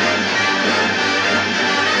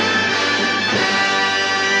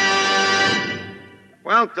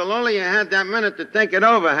 Well, Tallulah, you had that minute to think it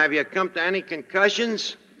over. Have you come to any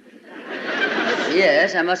concussions?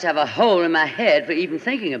 Yes, I must have a hole in my head for even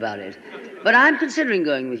thinking about it. But I'm considering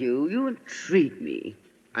going with you. You intrigue me.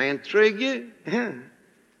 I intrigue you? Yeah.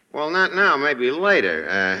 Well, not now. Maybe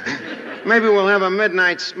later. Maybe we'll have a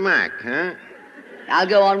midnight smack, huh? I'll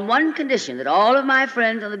go on one condition, that all of my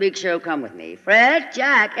friends on the big show come with me. Fred,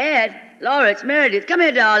 Jack, Ed, Lawrence, Meredith. Come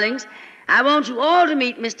here, darlings. I want you all to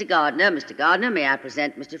meet Mr. Gardner. Mr. Gardner, may I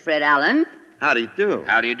present Mr. Fred Allen? How do you do?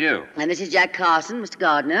 How do you do? And this is Jack Carson, Mr.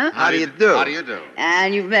 Gardner. How do you do? How do you do?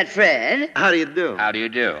 And you've met Fred. How do you do? How do you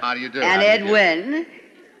do? How do you do? And Ed Wynn.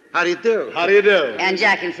 How do you do? How do you do? And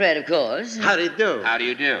Jack and Fred, of course. How do you do? How do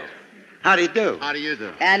you do? How do you do? How do you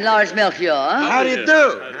do? And Lawrence Melchior. How do you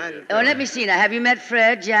do? Oh, let me see now. Have you met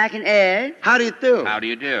Fred, Jack, and Ed? How do you do? How do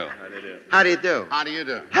you do? How do you do? How do you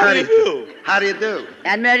do? How do you do? How do you do?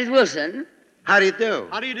 And Meredith Wilson. How do you do?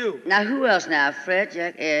 How do you do? Now, who else now? Fred,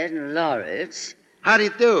 Jack, Ed, and Lawrence. How do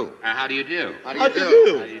you do? How do you do? How How do do you you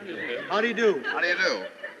do? do? How do you do? How do you do?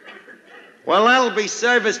 Well, that'll be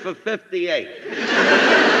service for 58.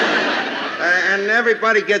 And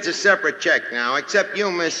everybody gets a separate check now, except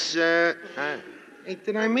you, Miss... hey,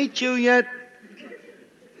 did I meet you yet?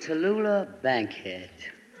 Tallulah Bankhead.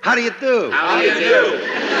 How do you do? How do you do?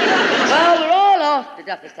 Well, we're all off to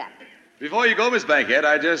Duffy's Tavern. Before you go, Miss Bankhead,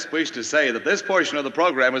 I just wish to say that this portion of the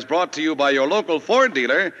program is brought to you by your local Ford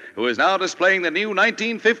dealer, who is now displaying the new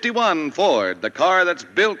 1951 Ford, the car that's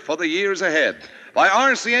built for the years ahead. By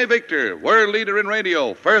RCA Victor, world leader in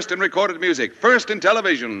radio, first in recorded music, first in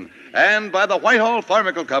television, and by the Whitehall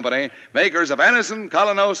Pharmaceutical Company, makers of Anacin,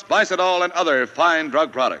 Colonos, Bicidol, and other fine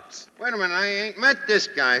drug products. Wait a minute, I ain't met this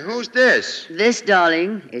guy. Who's this? This,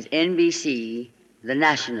 darling, is NBC, the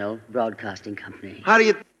National Broadcasting Company. How do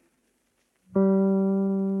you...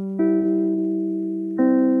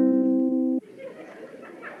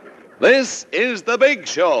 This is The Big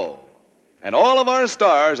Show, and all of our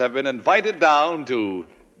stars have been invited down to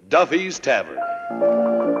Duffy's Tavern.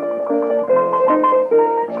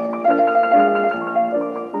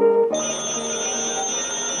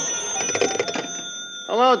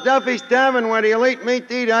 Hello, Duffy's Tavern, where the elite meat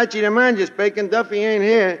to eat. Archie the manager speaking. Duffy ain't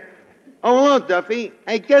here. Oh, hello, Duffy.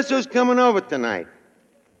 Hey, guess who's coming over tonight?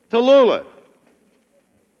 Tallulah.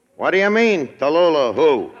 What do you mean, Tallulah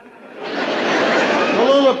who?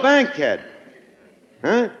 Tallulah Bankhead.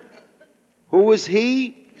 Huh? Who is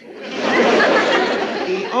he?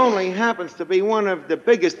 He only happens to be one of the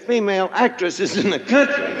biggest female actresses in the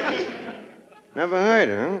country. Never heard,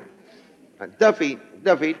 huh?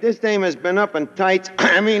 Duffy, this dame has been up in tights,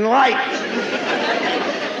 lights.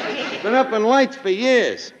 Been up in lights for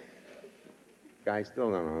years. Guys still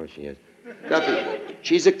don't know who she is. Duffy,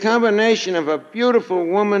 she's a combination of a beautiful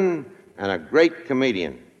woman and a great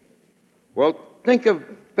comedian. Well, think of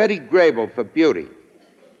Betty Grable for beauty.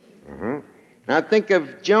 Now think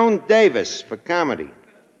of Joan Davis for comedy.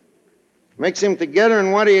 Mix them together,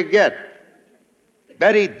 and what do you get?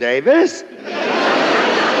 Betty Davis?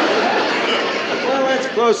 Well, that's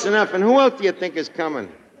close enough. And who else do you think is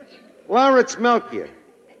coming? Lawrence Melchior.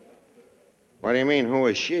 What do you mean, who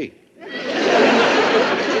is she? You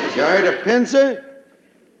heard of Pinzer?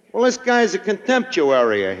 Well, this guy's a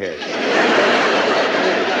contemptuary of his. It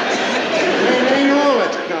ain't all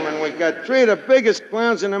that's coming. We got three of the biggest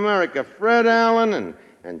clowns in America. Fred Allen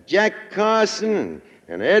and Jack Carson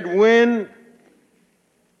and Ed Wynn.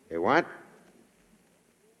 Hey, what?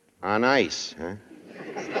 On ice, huh?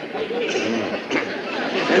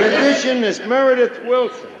 In addition, there's Meredith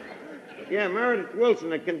Wilson. Yeah, Meredith Wilson,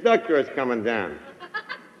 the conductor, is coming down.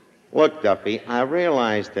 Look, Duffy, I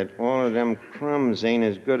realize that all of them crumbs ain't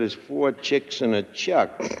as good as 4 chicks and a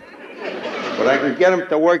chuck. But I can get them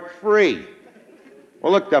to work free.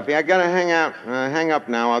 Well, look, Duffy, I gotta hang up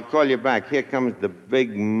now. I'll call you back. Here comes the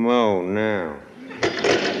big mo now.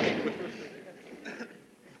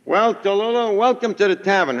 Well, Tallulah, welcome to the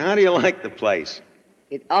tavern. How do you like the place?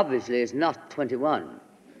 It obviously is not 21.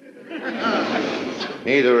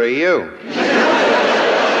 Neither are you.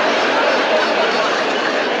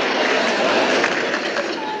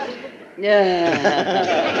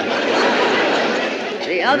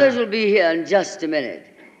 The others will be here in just a minute.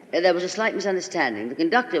 There was a slight misunderstanding. The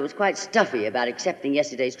conductor was quite stuffy about accepting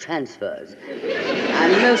yesterday's transfers.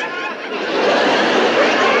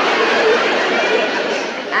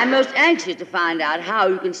 I'm most anxious to find out how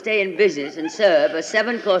you can stay in business and serve a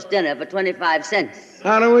 7-course dinner for 25 cents.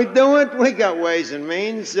 How do we do it? We got ways and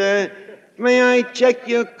means. May I check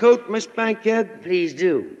your coat, Miss Bankhead? Please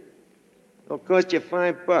do. It'll cost you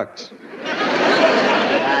 $5. $5?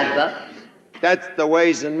 That's the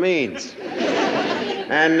ways and means.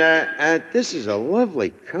 And this is a lovely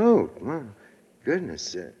coat. My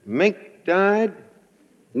goodness. Mink dyed?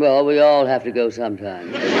 Well, we all have to go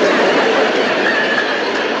sometime.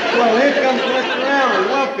 Well, here comes Mr. Allen.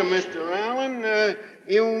 Welcome, Mr. Allen.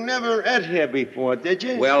 You never ate here before, did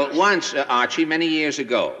you? Well, once, Archie, many years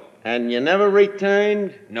ago. And you never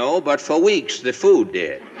returned? No, but for weeks the food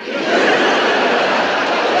did.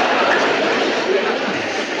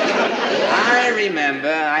 I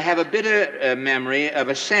remember, I have a bitter memory of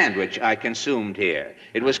a sandwich I consumed here.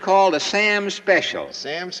 It was called a Sam Special.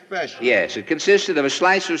 Sam Special? Yes, it consisted of a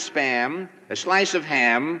slice of Spam, a slice of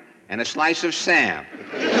ham, and a slice of Sam.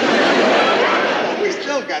 We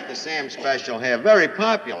still got the Sam Special here. Very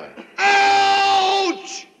popular.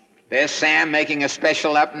 Ouch! There's Sam making a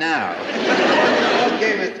special up now.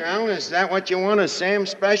 Okay, Mr. Allen, is that what you want, a Sam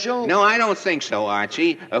Special? No, I don't think so,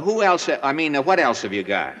 Archie. What else have you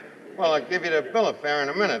got? Well, I'll give you the bill of fare in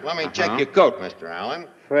a minute. Let me check your coat, Mr. Allen.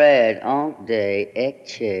 Fred, Day,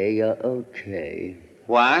 Eche, you're okay.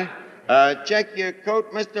 What? Check your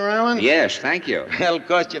coat, Mr. Allen? Yes, thank you. It'll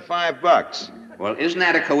cost you $5. Well, isn't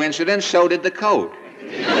that a coincidence? So did the coat.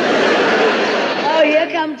 Oh, here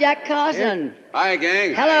comes Jack Carson. Hi,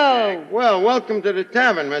 gang. Hello. Well, welcome to the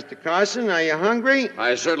tavern, Mr. Carson. Are you hungry?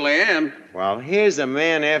 I certainly am. Well, here's a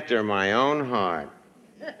man after my own heart.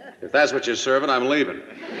 If that's what you're serving, I'm leaving.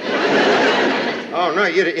 Oh, no,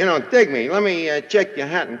 you don't dig me. Let me check your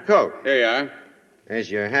hat and coat. Here you are.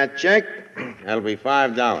 There's your hat check. That'll be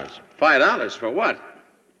 $5. $5 for what?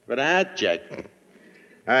 For the hat check.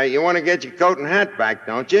 You want to get your coat and hat back,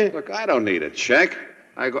 don't you? Look, I don't need a check.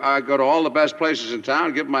 I go to all the best places in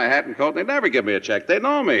town, give them my hat and coat, and they never give me a check. They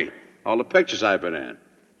know me. All the pictures I've been in.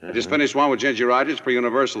 I just finished one with Ginger Rogers for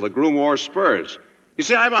Universal, the Groom Wore Spurs. You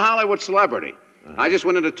see, I'm a Hollywood celebrity. I just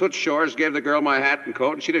went into Toots Shores, gave the girl my hat and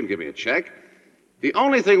coat, and she didn't give me a check. The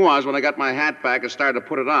only thing was, when I got my hat back and started to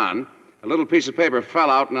put it on, a little piece of paper fell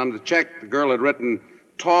out, and on the check, the girl had written,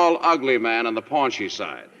 "Tall, ugly man" on the paunchy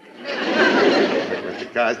side.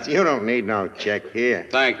 Mr. Carson, you don't need no check here.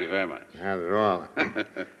 Thank you very much. Not at all.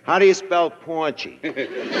 How do you spell paunchy?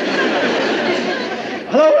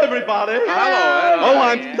 Hello, everybody. Hello. Oh,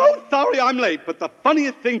 I'm so sorry I'm late, but the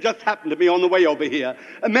funniest thing just happened to me on the way over here.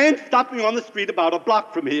 A man stopped me on the street about a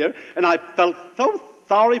block from here, and I felt so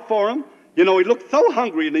sorry for him. You know, he looked so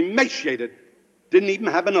hungry and emaciated. Didn't even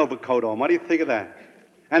have an overcoat on. What do you think of that?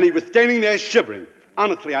 And he was standing there shivering.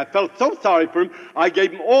 Honestly, I felt so sorry for him, I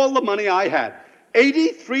gave him all the money I had.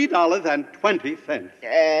 $83.20.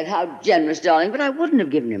 And how generous, darling, but I wouldn't have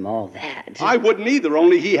given him all that. I wouldn't either,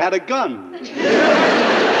 only he had a gun.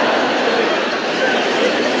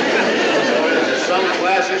 Some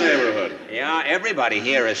classy neighborhood. Yeah, everybody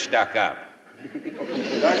here is stuck up.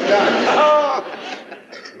 Oh,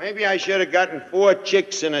 maybe I should have gotten 4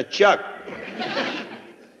 chicks and a chuck.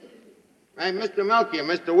 Hey, Mr. Melchior,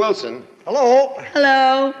 Mr. Wilson. Hello.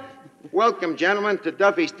 Hello. Welcome, gentlemen, to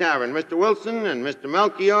Duffy's Tavern. Mr. Wilson and Mr.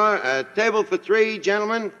 Melchior, a table for 3,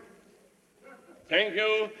 gentlemen. Thank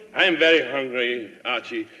you. I'm very hungry,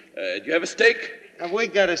 Archie. Do you have a steak? Have we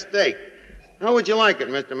got a steak? How would you like it,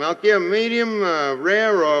 Mr. Melchior? Medium,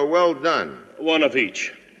 rare, or well done? One of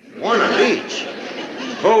each. One of each?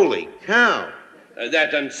 Holy cow.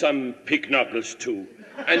 That and some pig knuckles, too.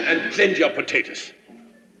 And plenty of potatoes.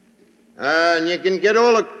 And you can get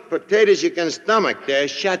all the potatoes you can stomach. They're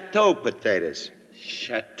chateau potatoes.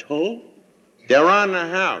 Chateau? They're on the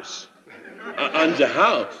house. On the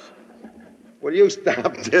house? Will you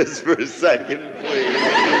stop this for a second, please?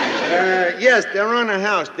 Yes, they're on the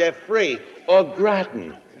house. They're free. Au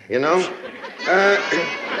gratin, you know?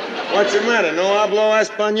 What's the matter? No hablo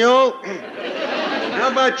español? How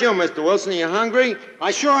about you, Mr. Wilson? Are you hungry?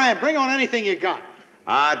 I sure am. Bring on anything you got.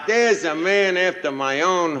 There's a man after my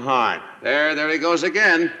own heart. There he goes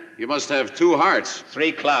again. You must have 2 hearts.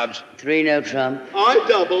 3 clubs. 3 no trump. I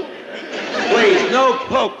double. Please, no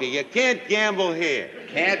poker. You can't gamble here.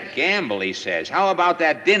 Can't gamble, he says. How about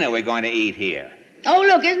that dinner we're going to eat here? Oh,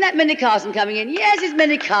 look, isn't that Minnie Carson coming in? Yes, it's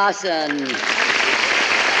Minnie Carson.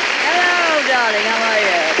 Hello, darling. How are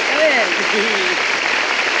you? Come in.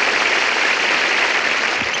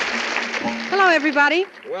 Hello, everybody.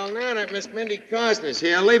 Well, now that Miss Mindy Carson is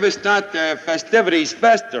here, leave us start the festivities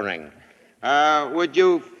festering. Would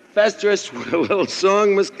you fester us with a little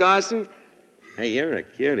song, Miss Carson? Hey, you're a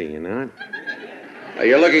cutie, you know.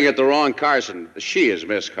 You're looking at the wrong Carson. She is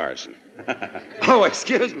Miss Carson. Oh,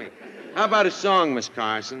 excuse me. How about a song, Miss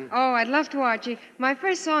Carson? Oh, I'd love to, Archie. My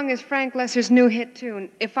first song is Frank Lesser's new hit tune,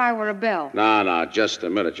 If I Were a Bell. No, just a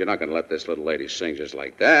minute. You're not going to let this little lady sing just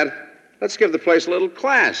like that. Let's give the place a little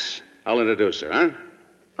class. I'll introduce her, huh?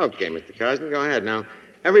 Okay, Mr. Carson, go ahead now.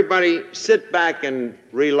 Everybody sit back and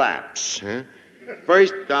relapse, huh?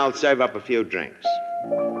 First, I'll save up a few drinks.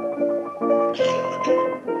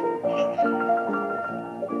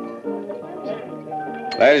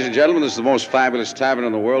 Ladies and gentlemen, this is the most fabulous tavern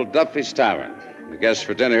in the world, Duffy's Tavern. The guests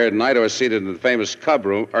for dinner here tonight are seated in the famous Cub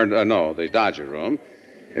Room, the Dodger Room.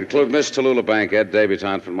 Include Miss Tallulah Bankhead,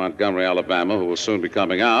 debutante from Montgomery, Alabama, who will soon be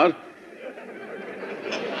coming out.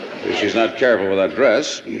 If she's not careful with that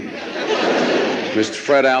dress. Mr.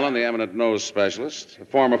 Fred Allen, the eminent nose specialist. The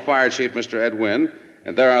former fire chief, Mr. Ed Wynn.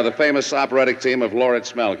 And there are the famous operatic team of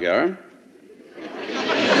Lauritz Melchior.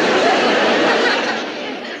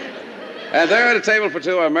 And there at a table for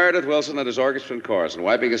 2 are Meredith Wilson and his orchestra and chorus. And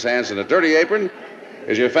wiping his hands in a dirty apron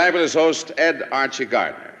is your fabulous host, Ed Archie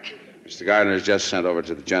Gardner. Mr. Gardner has just sent over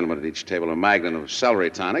to the gentlemen at each table a magnum of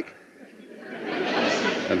celery tonic.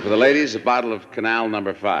 And for the ladies, a bottle of Canal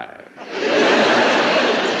number 5.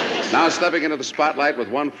 Now stepping into the spotlight with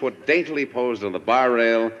 1 foot daintily posed on the bar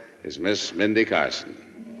rail is Miss Mindy Carson.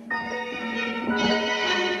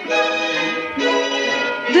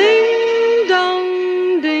 Ding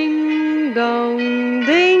dong, ding dong,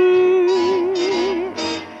 ding.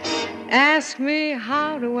 Ask me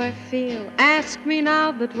how do I feel. Ask me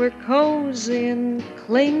now that we're cozy and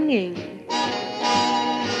clinging.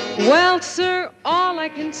 Well, sir, all I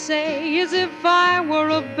can say is if I were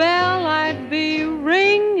a bell, I'd be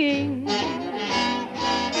ringing.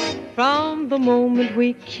 From the moment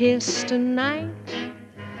we kissed tonight,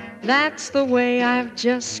 that's the way I've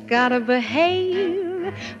just gotta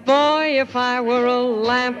behave. Boy, if I were a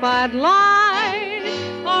lamp, I'd light.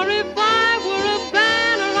 Or if I were a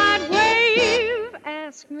banner, I'd wave.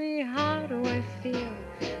 Ask me how do I feel,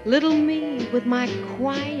 little me with my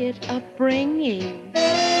quiet upbringing.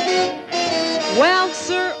 Well,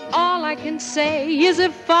 sir, all I can say is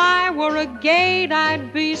if I were a gate,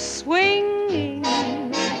 I'd be swinging.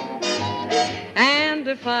 And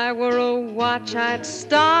if I were a watch, I'd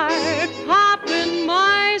start popping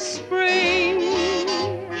my spring.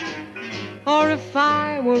 Or if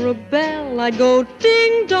I were a bell, I'd go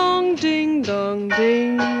ding dong, ding dong,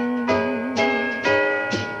 ding.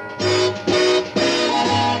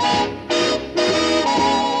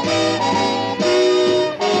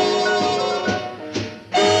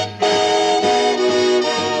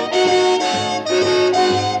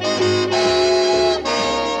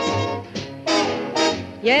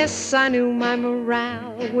 Yes, I knew my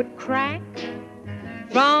morale would crack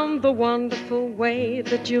from the wonderful way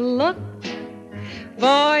that you looked.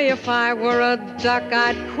 Boy, if I were a duck,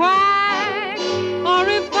 I'd quack. Or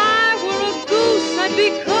if I were a goose, I'd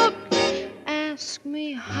be cooked. Ask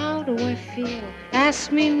me, how do I feel?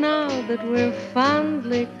 Ask me now that we're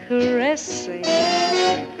fondly caressing.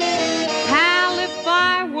 Pal, if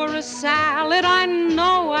I were a salad, I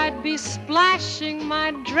know I'd be splashing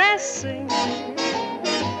my dressing.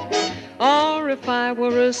 Or if I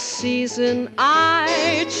were a season,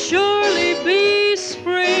 I'd surely be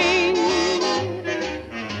spring.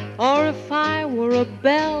 Or if I were a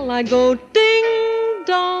bell, I'd go ding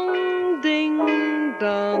dong, ding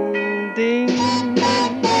dong, ding.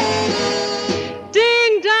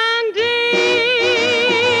 Ding dong, ding.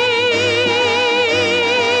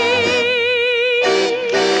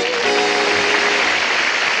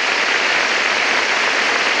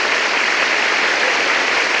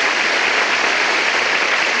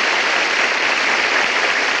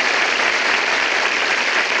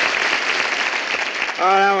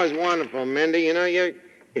 Oh, that was wonderful, Mindy. You know, you're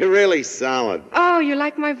really solid. Oh, you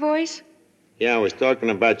like my voice? Yeah, I was talking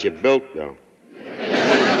about your bilk, though.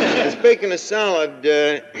 Speaking of solid,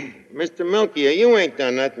 Mr. Milky, you ain't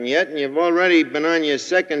done nothing yet, and you've already been on your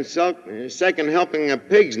second helping of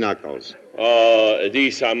pig's knuckles.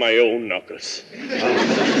 These are my own knuckles.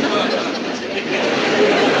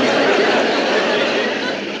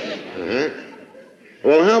 Uh-huh.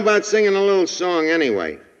 Well, how about singing a little song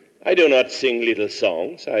anyway? I do not sing little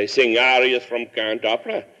songs. I sing arias from Grand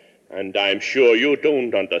Opera, and I'm sure you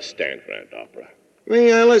don't understand Grand Opera.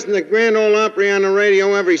 Me, I listen to Grand Ole Opry on the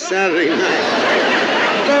radio every Saturday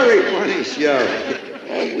night. Very funny show.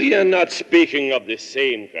 We are not speaking of the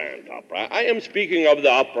same Grand Opera. I am speaking of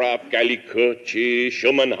the opera of Galli-Curci,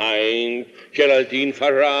 Schumann-Heine, Geraldine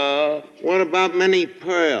Farrar. What about Minnie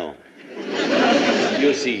Pearl?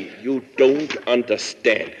 You see, you don't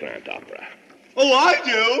understand Grand Opera. Oh, I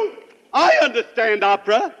do. I understand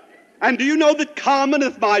opera. And do you know that Carmen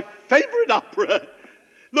is my favorite opera?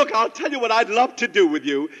 Look, I'll tell you what I'd love to do with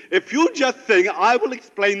you. If you just sing, I will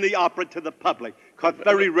explain the opera to the public, because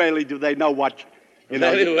very rarely do they know what, you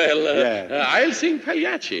know. Very well. Yeah. I'll sing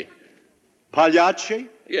Pagliacci. Pagliacci?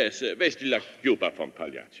 Yes, Vesti la Cuba from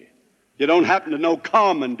Pagliacci. You don't happen to know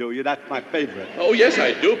Carmen, do you? That's my favorite. Oh, yes,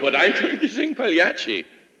 I do, but I'm going to sing Pagliacci.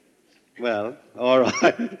 Well, all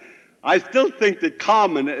right. I still think that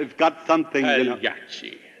Carmen has got something, you know.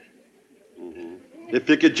 Pagliacci. If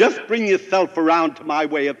you could just bring yourself around to my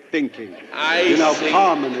way of thinking.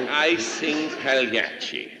 Carmen is... I sing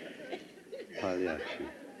Pagliacci. Pagliacci.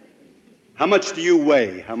 How much do you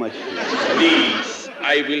weigh? How much do you weigh? Please,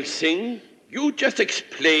 I will sing. You just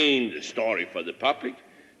explain the story for the public.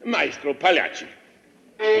 Maestro Pagliacci.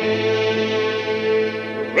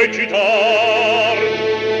 Recitar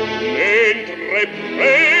mentre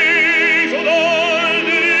preso dal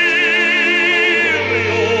delirio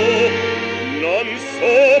non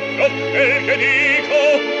so più quel che dico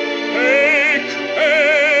e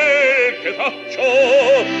quel che faccio.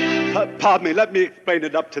 Pardon me, let me explain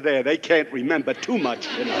it up to there. They can't remember too much,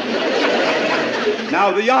 you know. Now,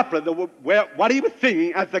 the opera, what he was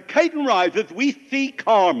singing, as the curtain rises, we see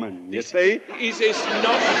Carmen, you see? This is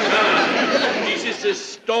not Carmen. This is the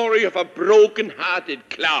story of a broken-hearted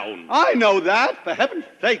clown. I know that. For heaven's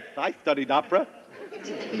sakes, I studied opera.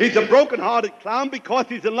 He's a broken-hearted clown because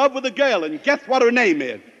he's in love with a girl, and guess what her name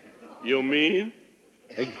is? You mean?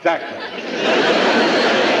 Exactly.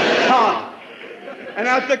 Carmen. And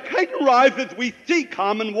as the curtain rises, we see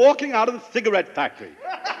Carmen walking out of the cigarette factory.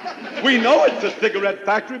 We know it's a cigarette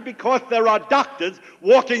factory because there are doctors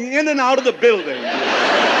walking in and out of the building.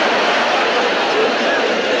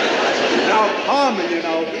 Now, Carmen, you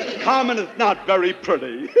know, Carmen is not very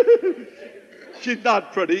pretty. She's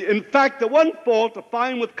not pretty. In fact, the one fault to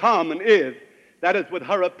find with Carmen is, that is with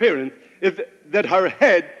her appearance, is that her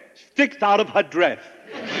head sticks out of her dress.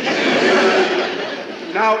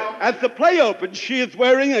 Now, as the play opens, she is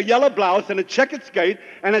wearing a yellow blouse and a checkered skirt,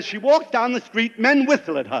 and as she walks down the street, men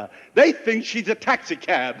whistle at her. They think she's a taxi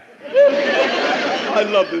cab. I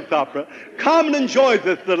love this opera. Carmen enjoys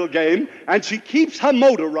this little game, and she keeps her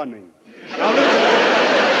motor running. Now,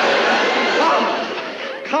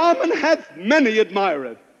 Carmen has many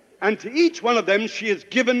admirers, and to each one of them she is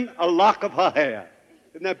given a lock of her hair.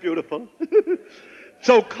 Isn't that beautiful?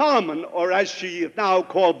 So Carmen, or as she is now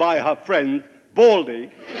called by her friends, Baldy,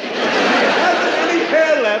 hasn't any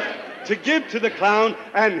hair left to give to the clown,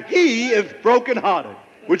 and he is broken-hearted.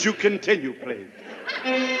 Would you continue, please?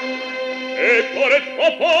 E cuore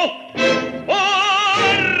troppo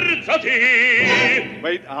forte Alzati!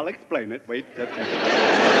 Wait, I'll explain it. Wait just a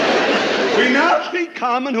second. We now see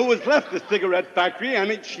Carmen, who has left the cigarette factory,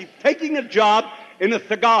 and she's taking a job in a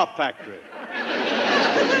cigar factory.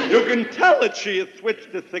 You can tell that she has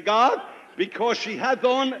switched to cigars because she has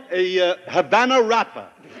on a Havana wrapper.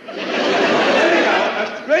 Anyhow,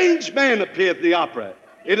 a strange man appears in the opera.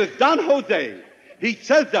 It is Don Jose. He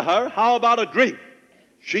says to her, how about a drink?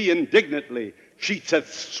 She indignantly, she says,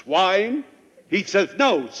 swine. He says,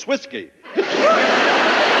 no, Swisky.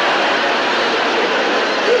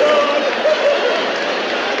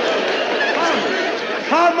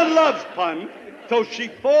 Carmen loves puns, so she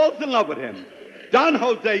falls in love with him. Don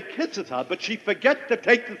Jose kisses her, but she forgets to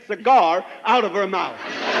take the cigar out of her mouth.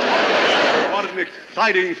 What an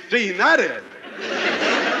exciting scene that is.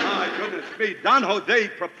 My goodness me, Don Jose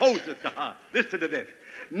proposes to her. Listen to this.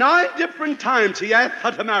 9 different times he asks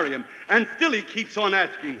her to marry him, and still he keeps on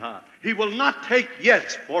asking her. He will not take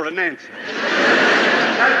yes for an answer.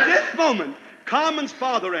 At this moment, Carmen's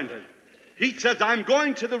father enters. He says, I'm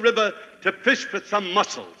going to the river to fish for some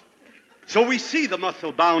mussels. So we see the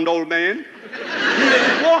muscle-bound old man. He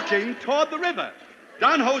is walking toward the river.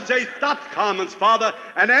 Don Jose stops Carmen's father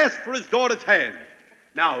and asks for his daughter's hand.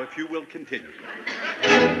 Now, if you will continue.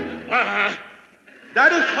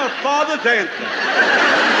 That is her father's answer.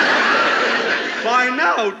 By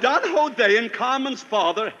now, Don Jose and Carmen's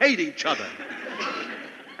father hate each other.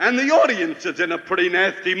 And the audience is in a pretty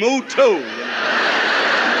nasty mood, too.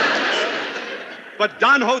 But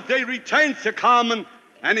Don Jose returns to Carmen,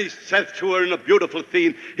 and he says to her in a beautiful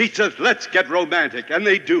scene, he says, let's get romantic. And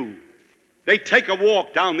they do. They take a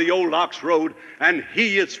walk down the old ox road, and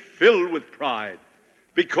he is filled with pride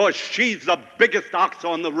because she's the biggest ox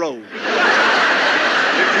on the road.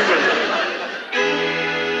 If you will.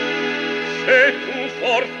 Se tu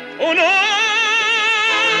fortuna.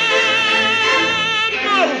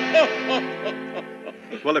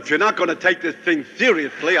 Well, if you're not going to take this thing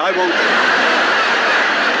seriously, I won't.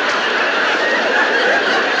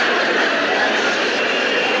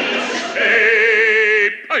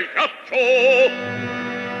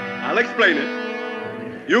 I'll explain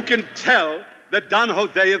it. You can tell that Don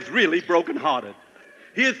Jose is really broken-hearted.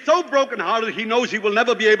 He is so broken-hearted he knows he will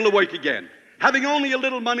never be able to work again. Having only a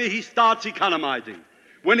little money, he starts economizing.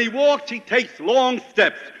 When he walks, he takes long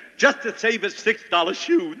steps just to save his $6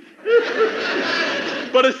 shoes.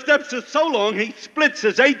 But his steps are so long, he splits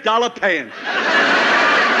his $8 pants.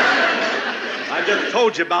 I just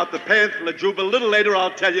told you about the pants, La Juba. A little later,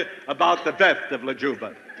 I'll tell you about the vest of La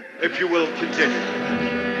Juba, if you will continue.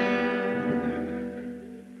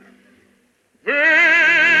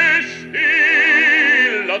 Vesti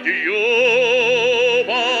la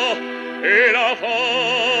Giova e la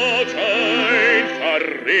faccia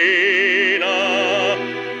infarina,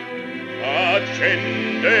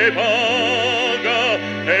 accende paga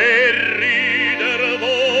e rider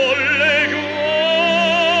volle giù,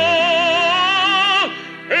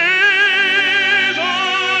 esalghin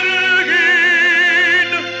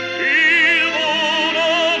il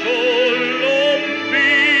monaco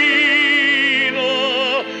lombino,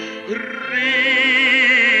 ridi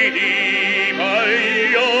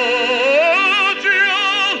pagliaccia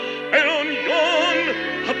e l'ognon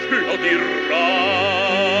applaudirà.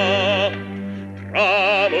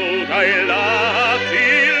 Tramuta il lati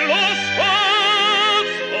lo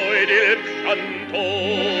spazio ed il pianto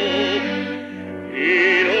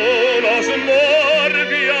in una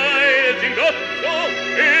smorfia il zingotto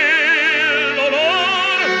e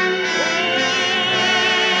l'onor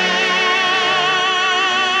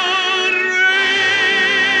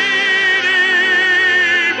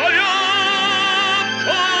ridi pagliaccio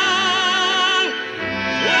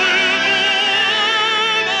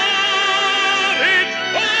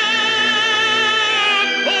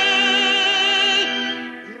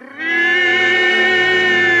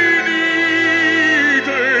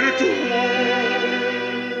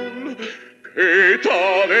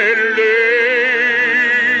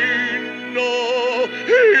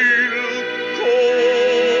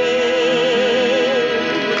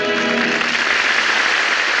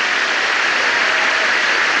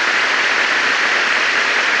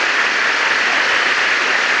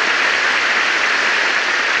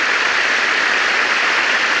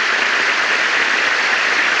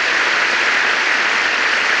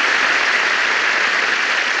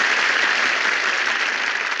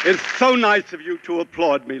It's so nice of you to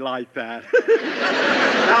applaud me like that.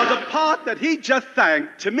 Now, the part that he just sang,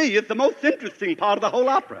 to me, is the most interesting part of the whole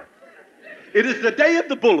opera. It is the day of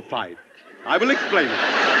the bullfight. I will explain it.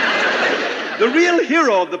 The real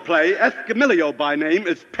hero of the play, Escamillo by name,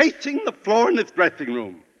 is pacing the floor in his dressing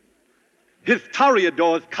room. His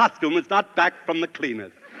toreador's costume is not back from the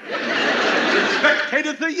cleaners. The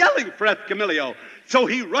spectators are yelling for Escamillo, so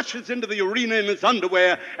he rushes into the arena in his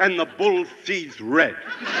underwear, and the bull sees red.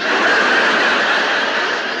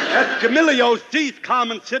 Escamillo sees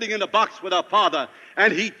Carmen sitting in a box with her father,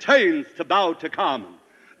 and he turns to bow to Carmen.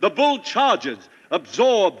 The bull charges,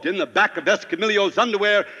 absorbed in the back of Escamillo's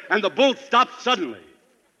underwear, and the bull stops suddenly.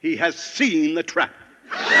 He has seen the trap.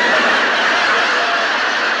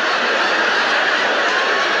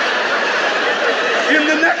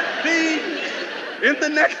 In the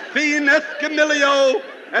next scene, Escamillo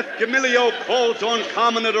calls on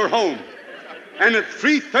Carmen at her home. And at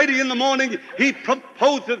 3:30 in the morning, he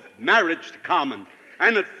proposes marriage to Carmen.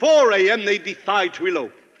 And at 4 a.m., they decide to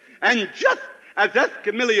elope. And just as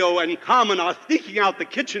Escamillo and Carmen are sneaking out the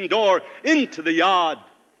kitchen door into the yard,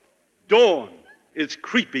 Dawn is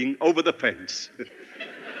creeping over the fence.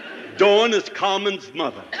 Dawn is Carmen's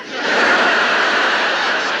mother.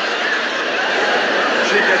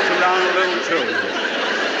 She gets around a little too.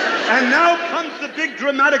 And now comes the big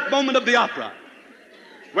dramatic moment of the opera.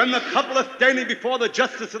 When the couple are standing before the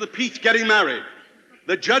justice of the peace getting married,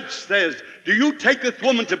 the judge says, "Do you take this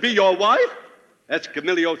woman to be your wife?"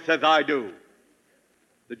 Escamillo says, "I do."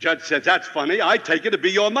 The judge says, "That's funny. I take her to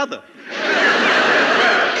be your mother."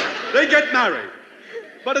 Well, they get married.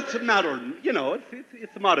 But it's a matter,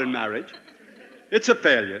 it's a modern marriage. It's a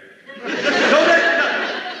failure. So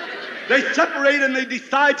they separate and they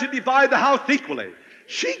decide to divide the house equally.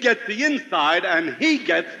 She gets the inside and he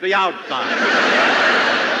gets the outside.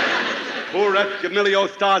 Poor Escamillo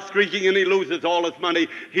starts streaking and he loses all his money.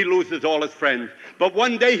 He loses all his friends. But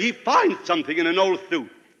one day he finds something in an old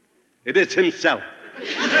suit. It is himself.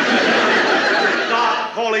 He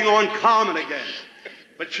starts calling on Carmen again.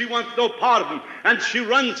 But she wants no part of him, and she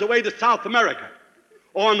runs away to South America.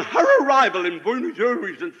 On her arrival in Buenos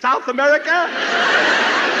Aires in South America,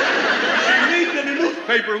 she reads in a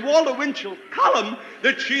newspaper in Walter Winchell's column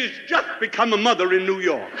that she has just become a mother in New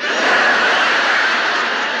York.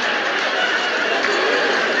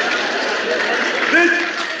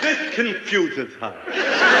 This confuses her.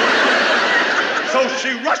 So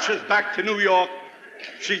she rushes back to New York.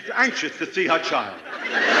 She's anxious to see her child.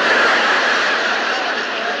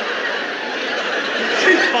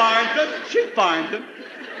 She finds him.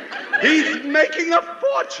 He's making a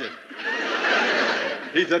fortune.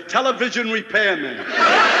 He's a television repairman.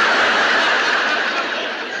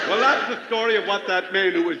 Well, that's the story of what that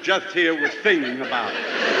man who was just here was singing about.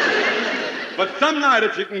 But some night,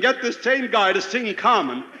 if you can get this same guy to sing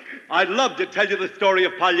Carmen, I'd love to tell you the story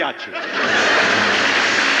of Pagliacci.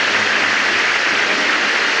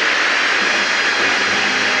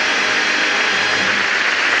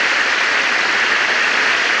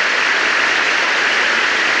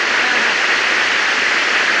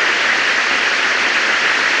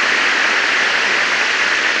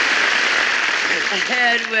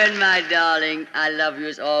 Edwin, my darling, I love you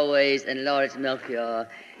as always, and Lawrence Melchior,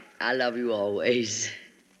 I love you always.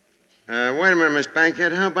 Wait a minute, Miss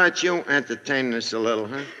Bankhead. How about you entertaining us a little,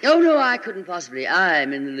 huh? Oh, no, I couldn't possibly.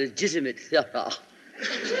 I'm in the legitimate theater.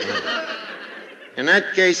 In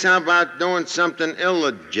that case, how about doing something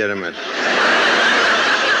illegitimate?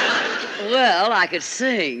 Well, I could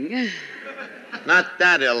sing. Not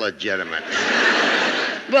that illegitimate.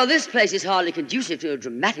 Well, this place is hardly conducive to a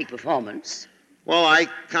dramatic performance. Well, I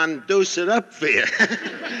conduce it up for you.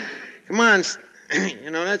 Come on.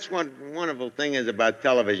 That's what wonderful thing is about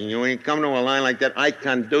television. When you come to a line like that, I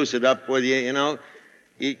conduce it up with you, You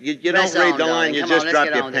don't read the line, you just drop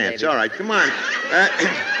your pants. All right, come on.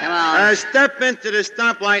 Come on. Step into the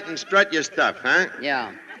stoplight and strut your stuff, huh?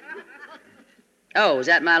 Yeah. Oh, is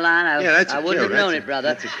that my line? I wouldn't have known it, brother.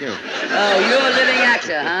 That's a cue. Oh, you're a living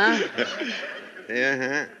actor, huh? Yeah,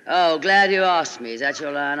 huh? Oh, glad you asked me. Is that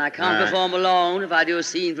your line? I can't perform alone if I do a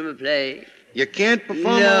scene from a play. You can't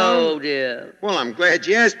perform alone? No, dear. Well, I'm glad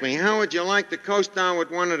you asked me. How would you like to co-star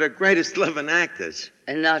with one of the greatest living actors?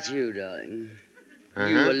 And not you, darling.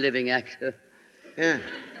 You a living actor. Yeah,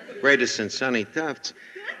 greatest in Sonny Tufts.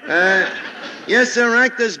 Yes, sir,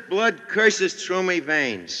 actor's blood courses through me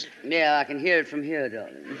veins. Yeah, I can hear it from here,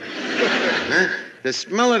 darling. Huh? The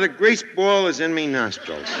smell of the grease ball is in me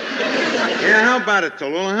nostrils. Yeah, how about it,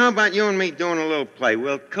 Tallulah? How about you and me doing a little play?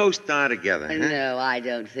 We'll co-star together, huh? No, I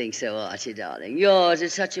don't think so, Archie, darling. Yours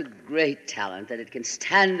is such a great talent that it can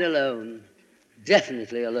stand alone.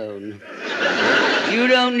 Definitely alone. You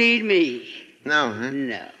don't need me. No, huh?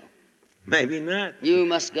 No. Maybe not. You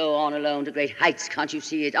must go on alone to great heights, can't you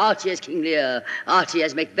see it? Archie as King Lear. Archie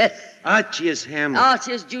as Macbeth. Archie as Hamlet.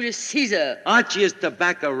 Archie as Julius Caesar. Archie as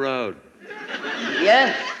Tobacco Road.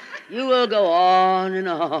 Yes. You will go on and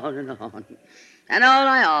on and on. And all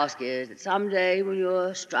I ask is that someday when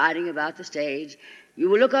you're striding about the stage, you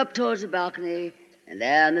will look up towards the balcony, and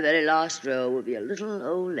there in the very last row will be a little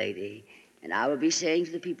old lady, and I will be saying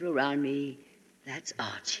to the people around me, "That's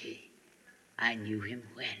Archie. I knew him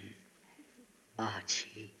when.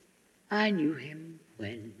 Archie, I knew him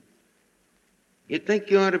when." You think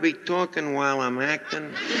you ought to be talking while I'm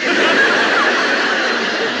acting?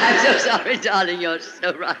 I'm so sorry, darling. You're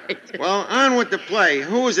so right. Well, on with the play.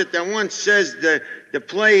 Who is it that once says the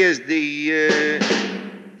play is the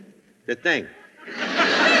thing?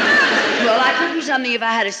 Well, I could do something if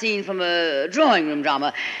I had a scene from a drawing room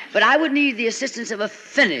drama, but I would need the assistance of a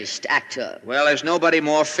finished actor. Well, there's nobody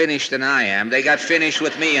more finished than I am. They got finished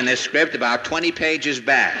with me in this script about 20 pages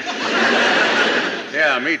back.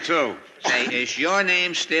 Yeah, me too. Say, is your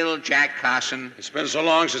name still Jack Carson? It's been so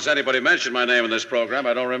long since anybody mentioned my name in this program,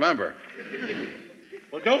 I don't remember.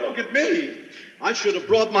 Well, don't look at me. I should have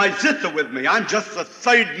brought my zither with me. I'm just the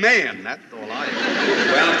third man. That's all I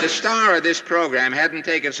am. Well, if the star of this program hadn't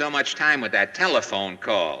taken so much time with that telephone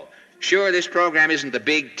call, sure this program isn't the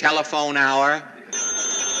big telephone hour?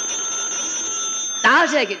 I'll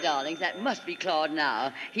take it, darlings. That must be Claude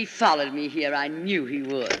now. He followed me here. I knew he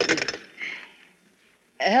would.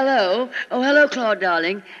 Hello. Oh, hello, Claude,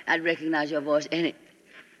 darling. I'd recognize your voice.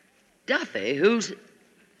 Duffy? Who's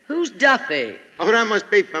Duffy? Oh, that must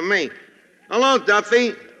be for me. Hello,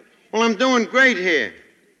 Duffy. Well, I'm doing great here.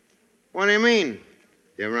 What do you mean?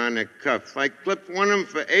 They're on the cuff. I clipped one of them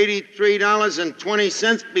for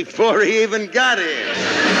 $83.20 before he even got here.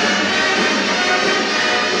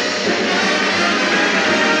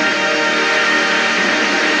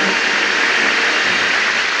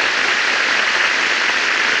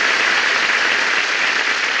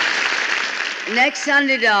 Next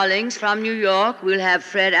Sunday, darlings, from New York, we'll have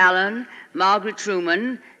Fred Allen, Margaret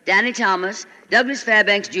Truman, Danny Thomas, Douglas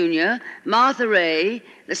Fairbanks Jr., Martha Ray,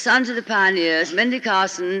 the Sons of the Pioneers, Mendy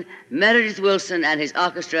Carson, Meredith Wilson and his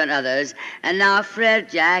orchestra and others. And now Fred,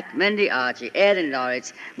 Jack, Mendy, Archie, Ed, and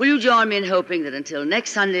Lawrence, will you join me in hoping that until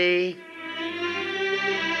next Sunday,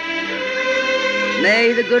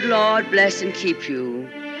 may the good Lord bless and keep you,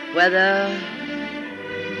 whether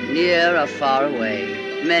near or far away.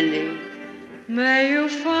 Mendy. May you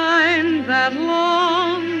find that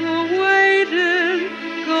long-awaited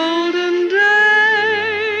golden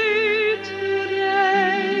day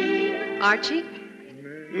today. Archie?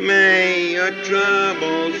 May your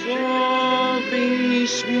troubles all be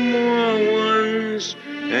small ones,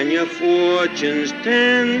 and your fortunes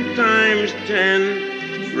 10 times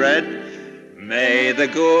 10. Fred? May the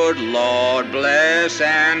good Lord bless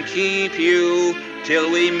and keep you till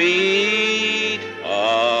we meet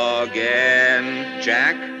again.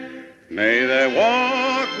 Jack? May they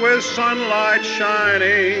walk with sunlight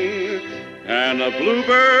shining and a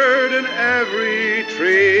bluebird in every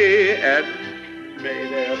tree. And may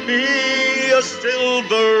there be a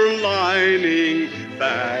silver lining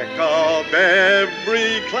back of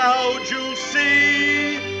every cloud you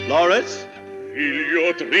see. Lawrence? Fill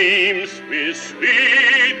your dreams with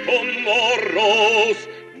sweet tomorrows.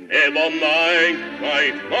 Never mind,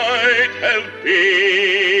 might have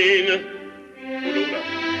been.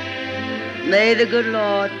 May the good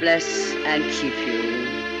Lord bless and keep you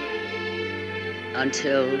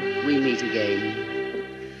until we meet again.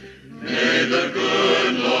 May the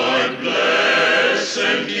good Lord bless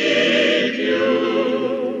and keep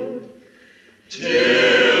you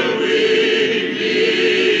till we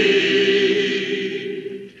meet,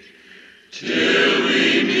 till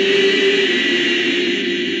we meet.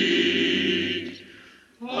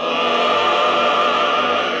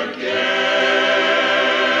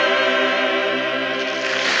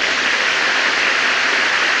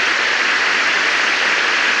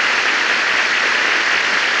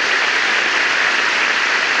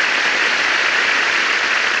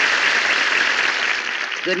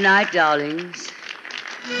 Good night, darlings.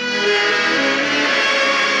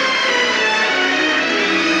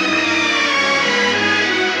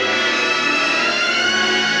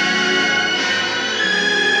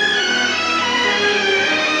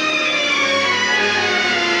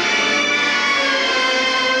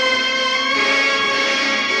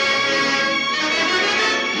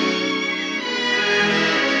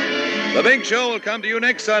 The Big Show will come to you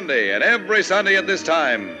next Sunday and every Sunday at this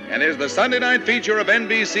time, and is the Sunday night feature of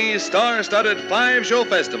NBC's star-studded 5-show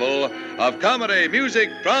festival of comedy,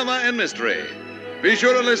 music, drama, and mystery. Be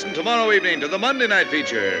sure to listen tomorrow evening to the Monday night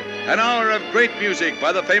feature, an hour of great music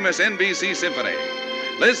by the famous NBC Symphony.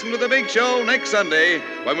 Listen to The Big Show next Sunday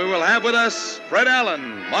when we will have with us Fred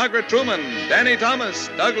Allen, Margaret Truman, Danny Thomas,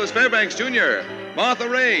 Douglas Fairbanks Jr., Martha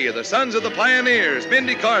Ray, the Sons of the Pioneers,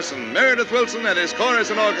 Mindy Carson, Meredith Wilson and his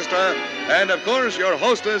chorus and orchestra, and, of course, your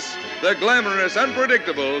hostess, the glamorous,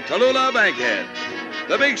 unpredictable Tallulah Bankhead.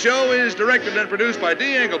 The Big Show is directed and produced by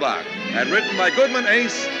Dee Engelbach and written by Goodman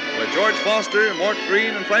Ace with George Foster, Mort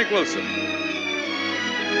Green, and Frank Wilson.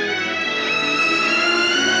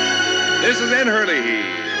 This is Ed Hurley.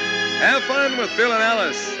 Have fun with Phil and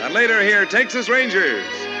Alice, and later hear Texas Rangers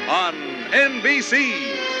on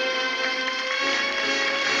NBC.